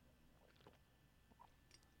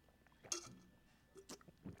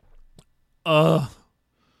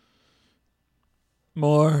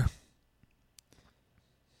 More.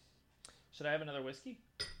 Should I have another whiskey?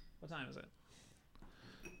 What time is it?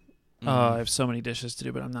 I have so many dishes to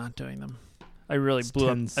do, but I'm not doing them. I really It's blew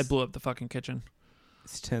up. 10 I blew up the fucking kitchen.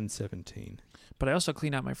 It's 10:17. But I also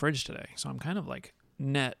cleaned out my fridge today, so I'm kind of like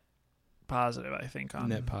net positive. I think on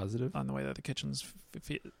Net positive. on the way that the kitchen's.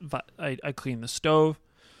 I cleaned the stove.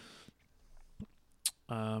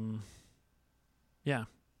 Yeah,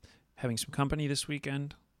 having some company this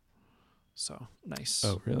weekend. So nice.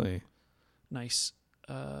 Oh, really? Nice.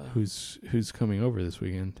 Who's coming over this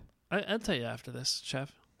weekend? I'll tell you after this,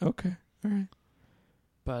 chef. Okay, all right.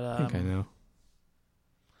 But I think I know.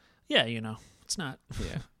 yeah, you know, it's not.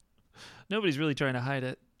 Yeah. Nobody's really trying to hide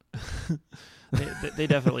it. they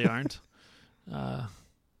definitely aren't,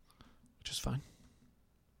 which is fine.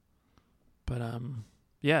 But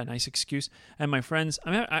yeah, nice excuse. And my friends,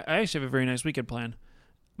 I actually have a very nice weekend plan.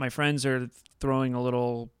 My friends are throwing a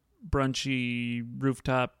little brunchy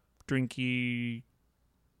rooftop drinky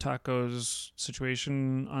tacos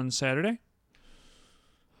situation on Saturday.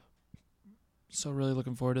 So really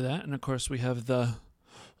looking forward to that. And of course we have the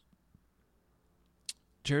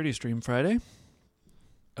charity stream Friday.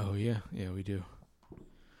 Oh yeah, we do.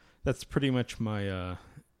 That's pretty much my.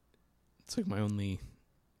 It's like my only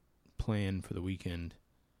plan for the weekend.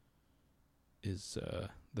 Is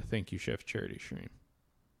the Thank You Chef charity stream.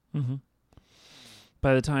 Mm-hmm.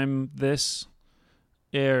 By the time this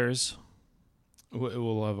airs, It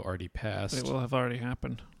will have already passed, it will have already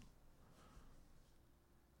happened.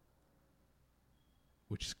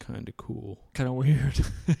 which is kind of cool. Kind of weird.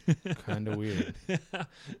 Kind of weird.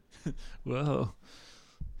 Whoa.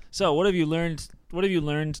 So, what have you learned? What have you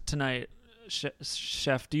learned tonight,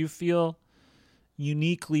 Chef? Do you feel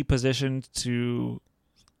uniquely positioned to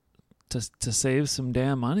save some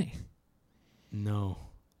damn money? No.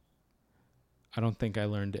 I don't think I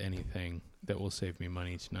learned anything that will save me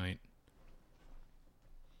money tonight.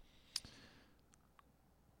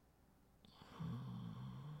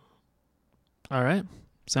 All right.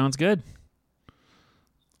 Sounds good.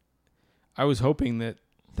 I was hoping that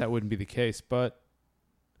wouldn't be the case, but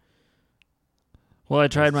Well, I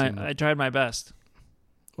tried Doesn't seem my best.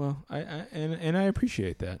 well, I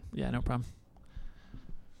appreciate that. Yeah, no problem.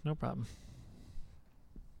 No problem.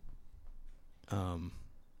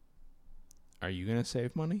 Are you gonna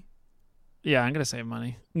save money? Yeah, I'm gonna save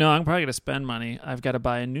money. No, I'm probably gonna spend money. I've got to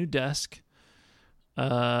buy a new desk.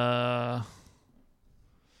 I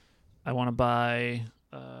want to buy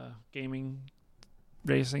a gaming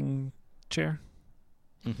racing chair.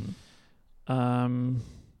 Mm-hmm.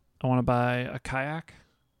 I want to buy a kayak.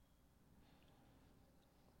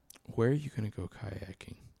 Where are you gonna go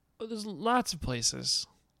kayaking? Oh, there's lots of places.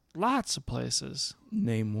 Lots of places.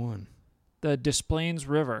 Name one. The Des Plaines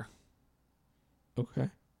River. Okay.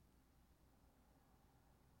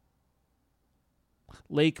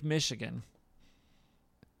 Lake Michigan.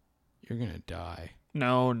 You're gonna die.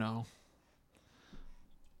 No.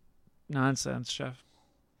 Nonsense, Chef.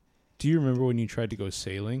 Do you remember when you tried to go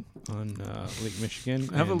sailing on Lake Michigan?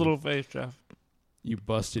 Have a and little faith, Chef. You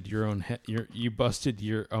busted your own you busted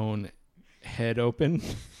your own head open.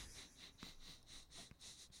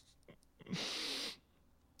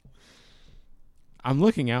 I'm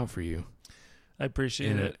looking out for you. I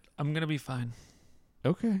appreciate In it. it. I'm gonna be fine.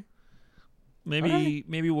 Okay. Maybe All right.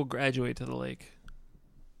 maybe we'll graduate to the lake.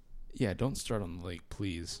 Yeah, don't start on the lake,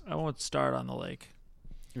 please. I won't start on the lake.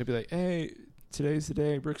 It'll be like, hey, today's the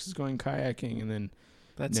day Brooks is going kayaking, and then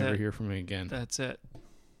That's never it. hear from him again. That's it.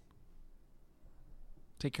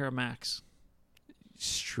 Take care of Max.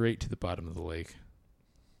 straight to the bottom of the lake.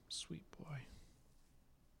 Sweet boy.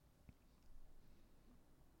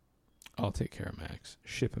 I'll take care of Max.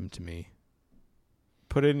 Ship him to me.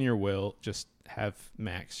 Put it in your will. Just have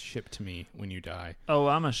Max shipped to me when you die. Oh,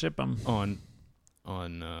 I'm gonna ship him. On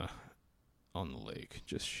the lake.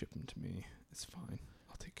 Just ship him to me. It's fine.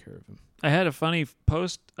 I'll take care of him. I had a funny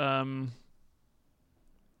post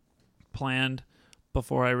planned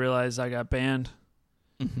before I realized I got banned.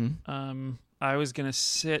 Mm-hmm. I was gonna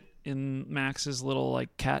sit in Max's little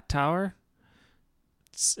like cat tower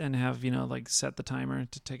and have like set the timer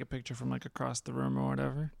to take a picture from like across the room or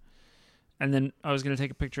whatever, and then I was gonna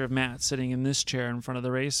take a picture of Matt sitting in this chair in front of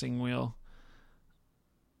the racing wheel.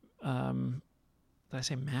 Did I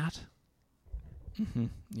say Matt? Mm-hmm.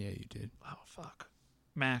 Yeah, you did. Oh fuck,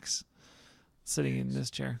 Max sitting in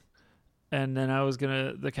this chair, and then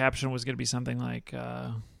the caption was gonna be something like.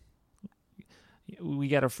 We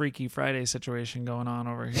got a Freaky Friday situation going on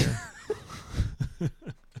over here.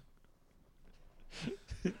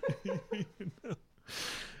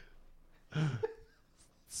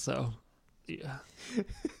 So, yeah.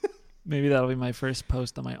 Maybe that'll be my first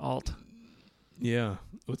post on my alt. Yeah.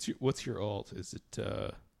 What's your alt? Is it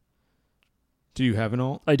do you have an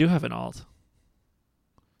alt? I do have an alt.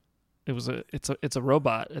 It's a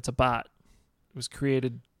robot. It's a bot. It was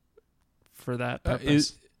created for that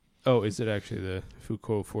purpose. Is it actually the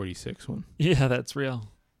Foucault 46 one? Yeah, that's real.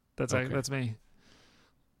 That's Okay. that's me.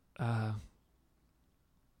 Do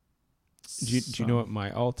you know what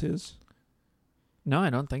my alt is? No,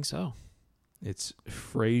 I don't think so. It's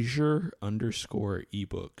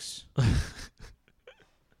Fraser_ebooks.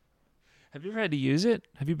 Have you ever had to use it?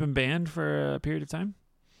 Have you been banned for a period of time?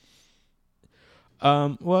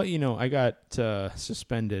 Well, I got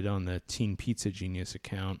suspended on the Teen Pizza Genius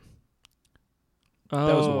account. Oh,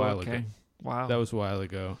 That was a while ago. Wow. That was a while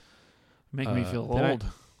ago. Make me feel then old.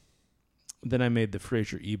 Then I made the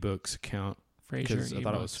Fraser ebooks account Fraser because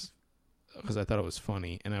I thought it was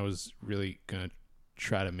funny, and I was really gonna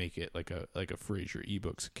try to make it like a Fraser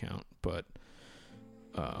ebooks account, but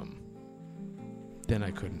then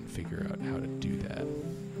I couldn't figure out how to do that, and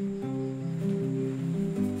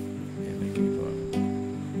I gave up.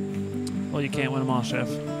 Well, you can't win them all, Chef.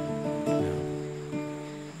 No.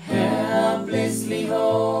 Helplessly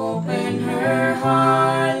open her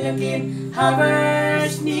heart, looking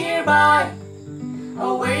hovers nearby,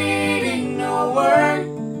 awaiting no word,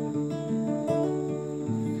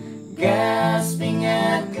 gasping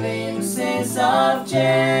at glimpses of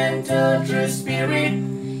gentle true spirit.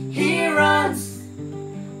 He runs,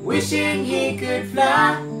 wishing he could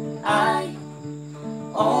fly,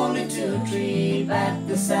 only to trip at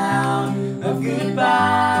the sound of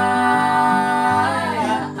goodbye.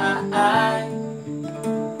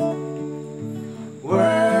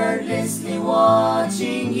 Wordlessly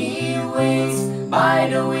watching, he waits by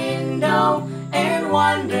the window and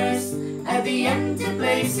wonders at the empty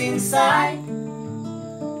place inside.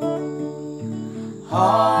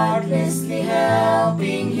 Heartlessly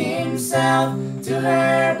helping himself to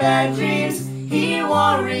her bad dreams, he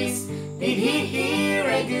worries, did he hear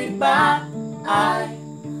a goodbye?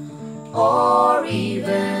 Or even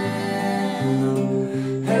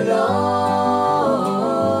hello?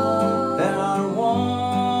 There are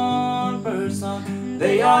one person,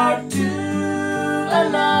 they are two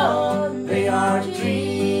alone, they are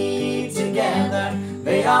three together,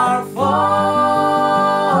 they are for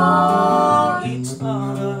each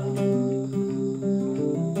other.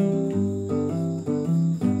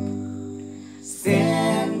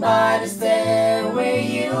 Stand by the stairway,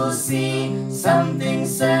 you'll see something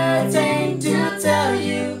certain to tell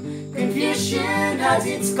you. Confusion has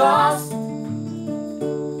its cost.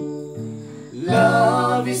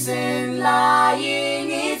 Love isn't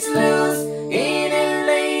lying, it's loose in a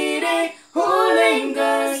lady who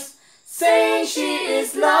lingers, saying she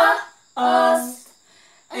is lost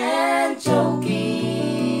and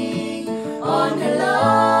choking on hello.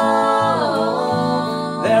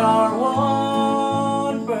 There are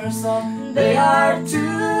one person, they are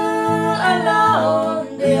two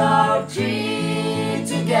alone, they are three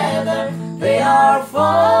together, they are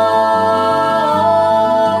four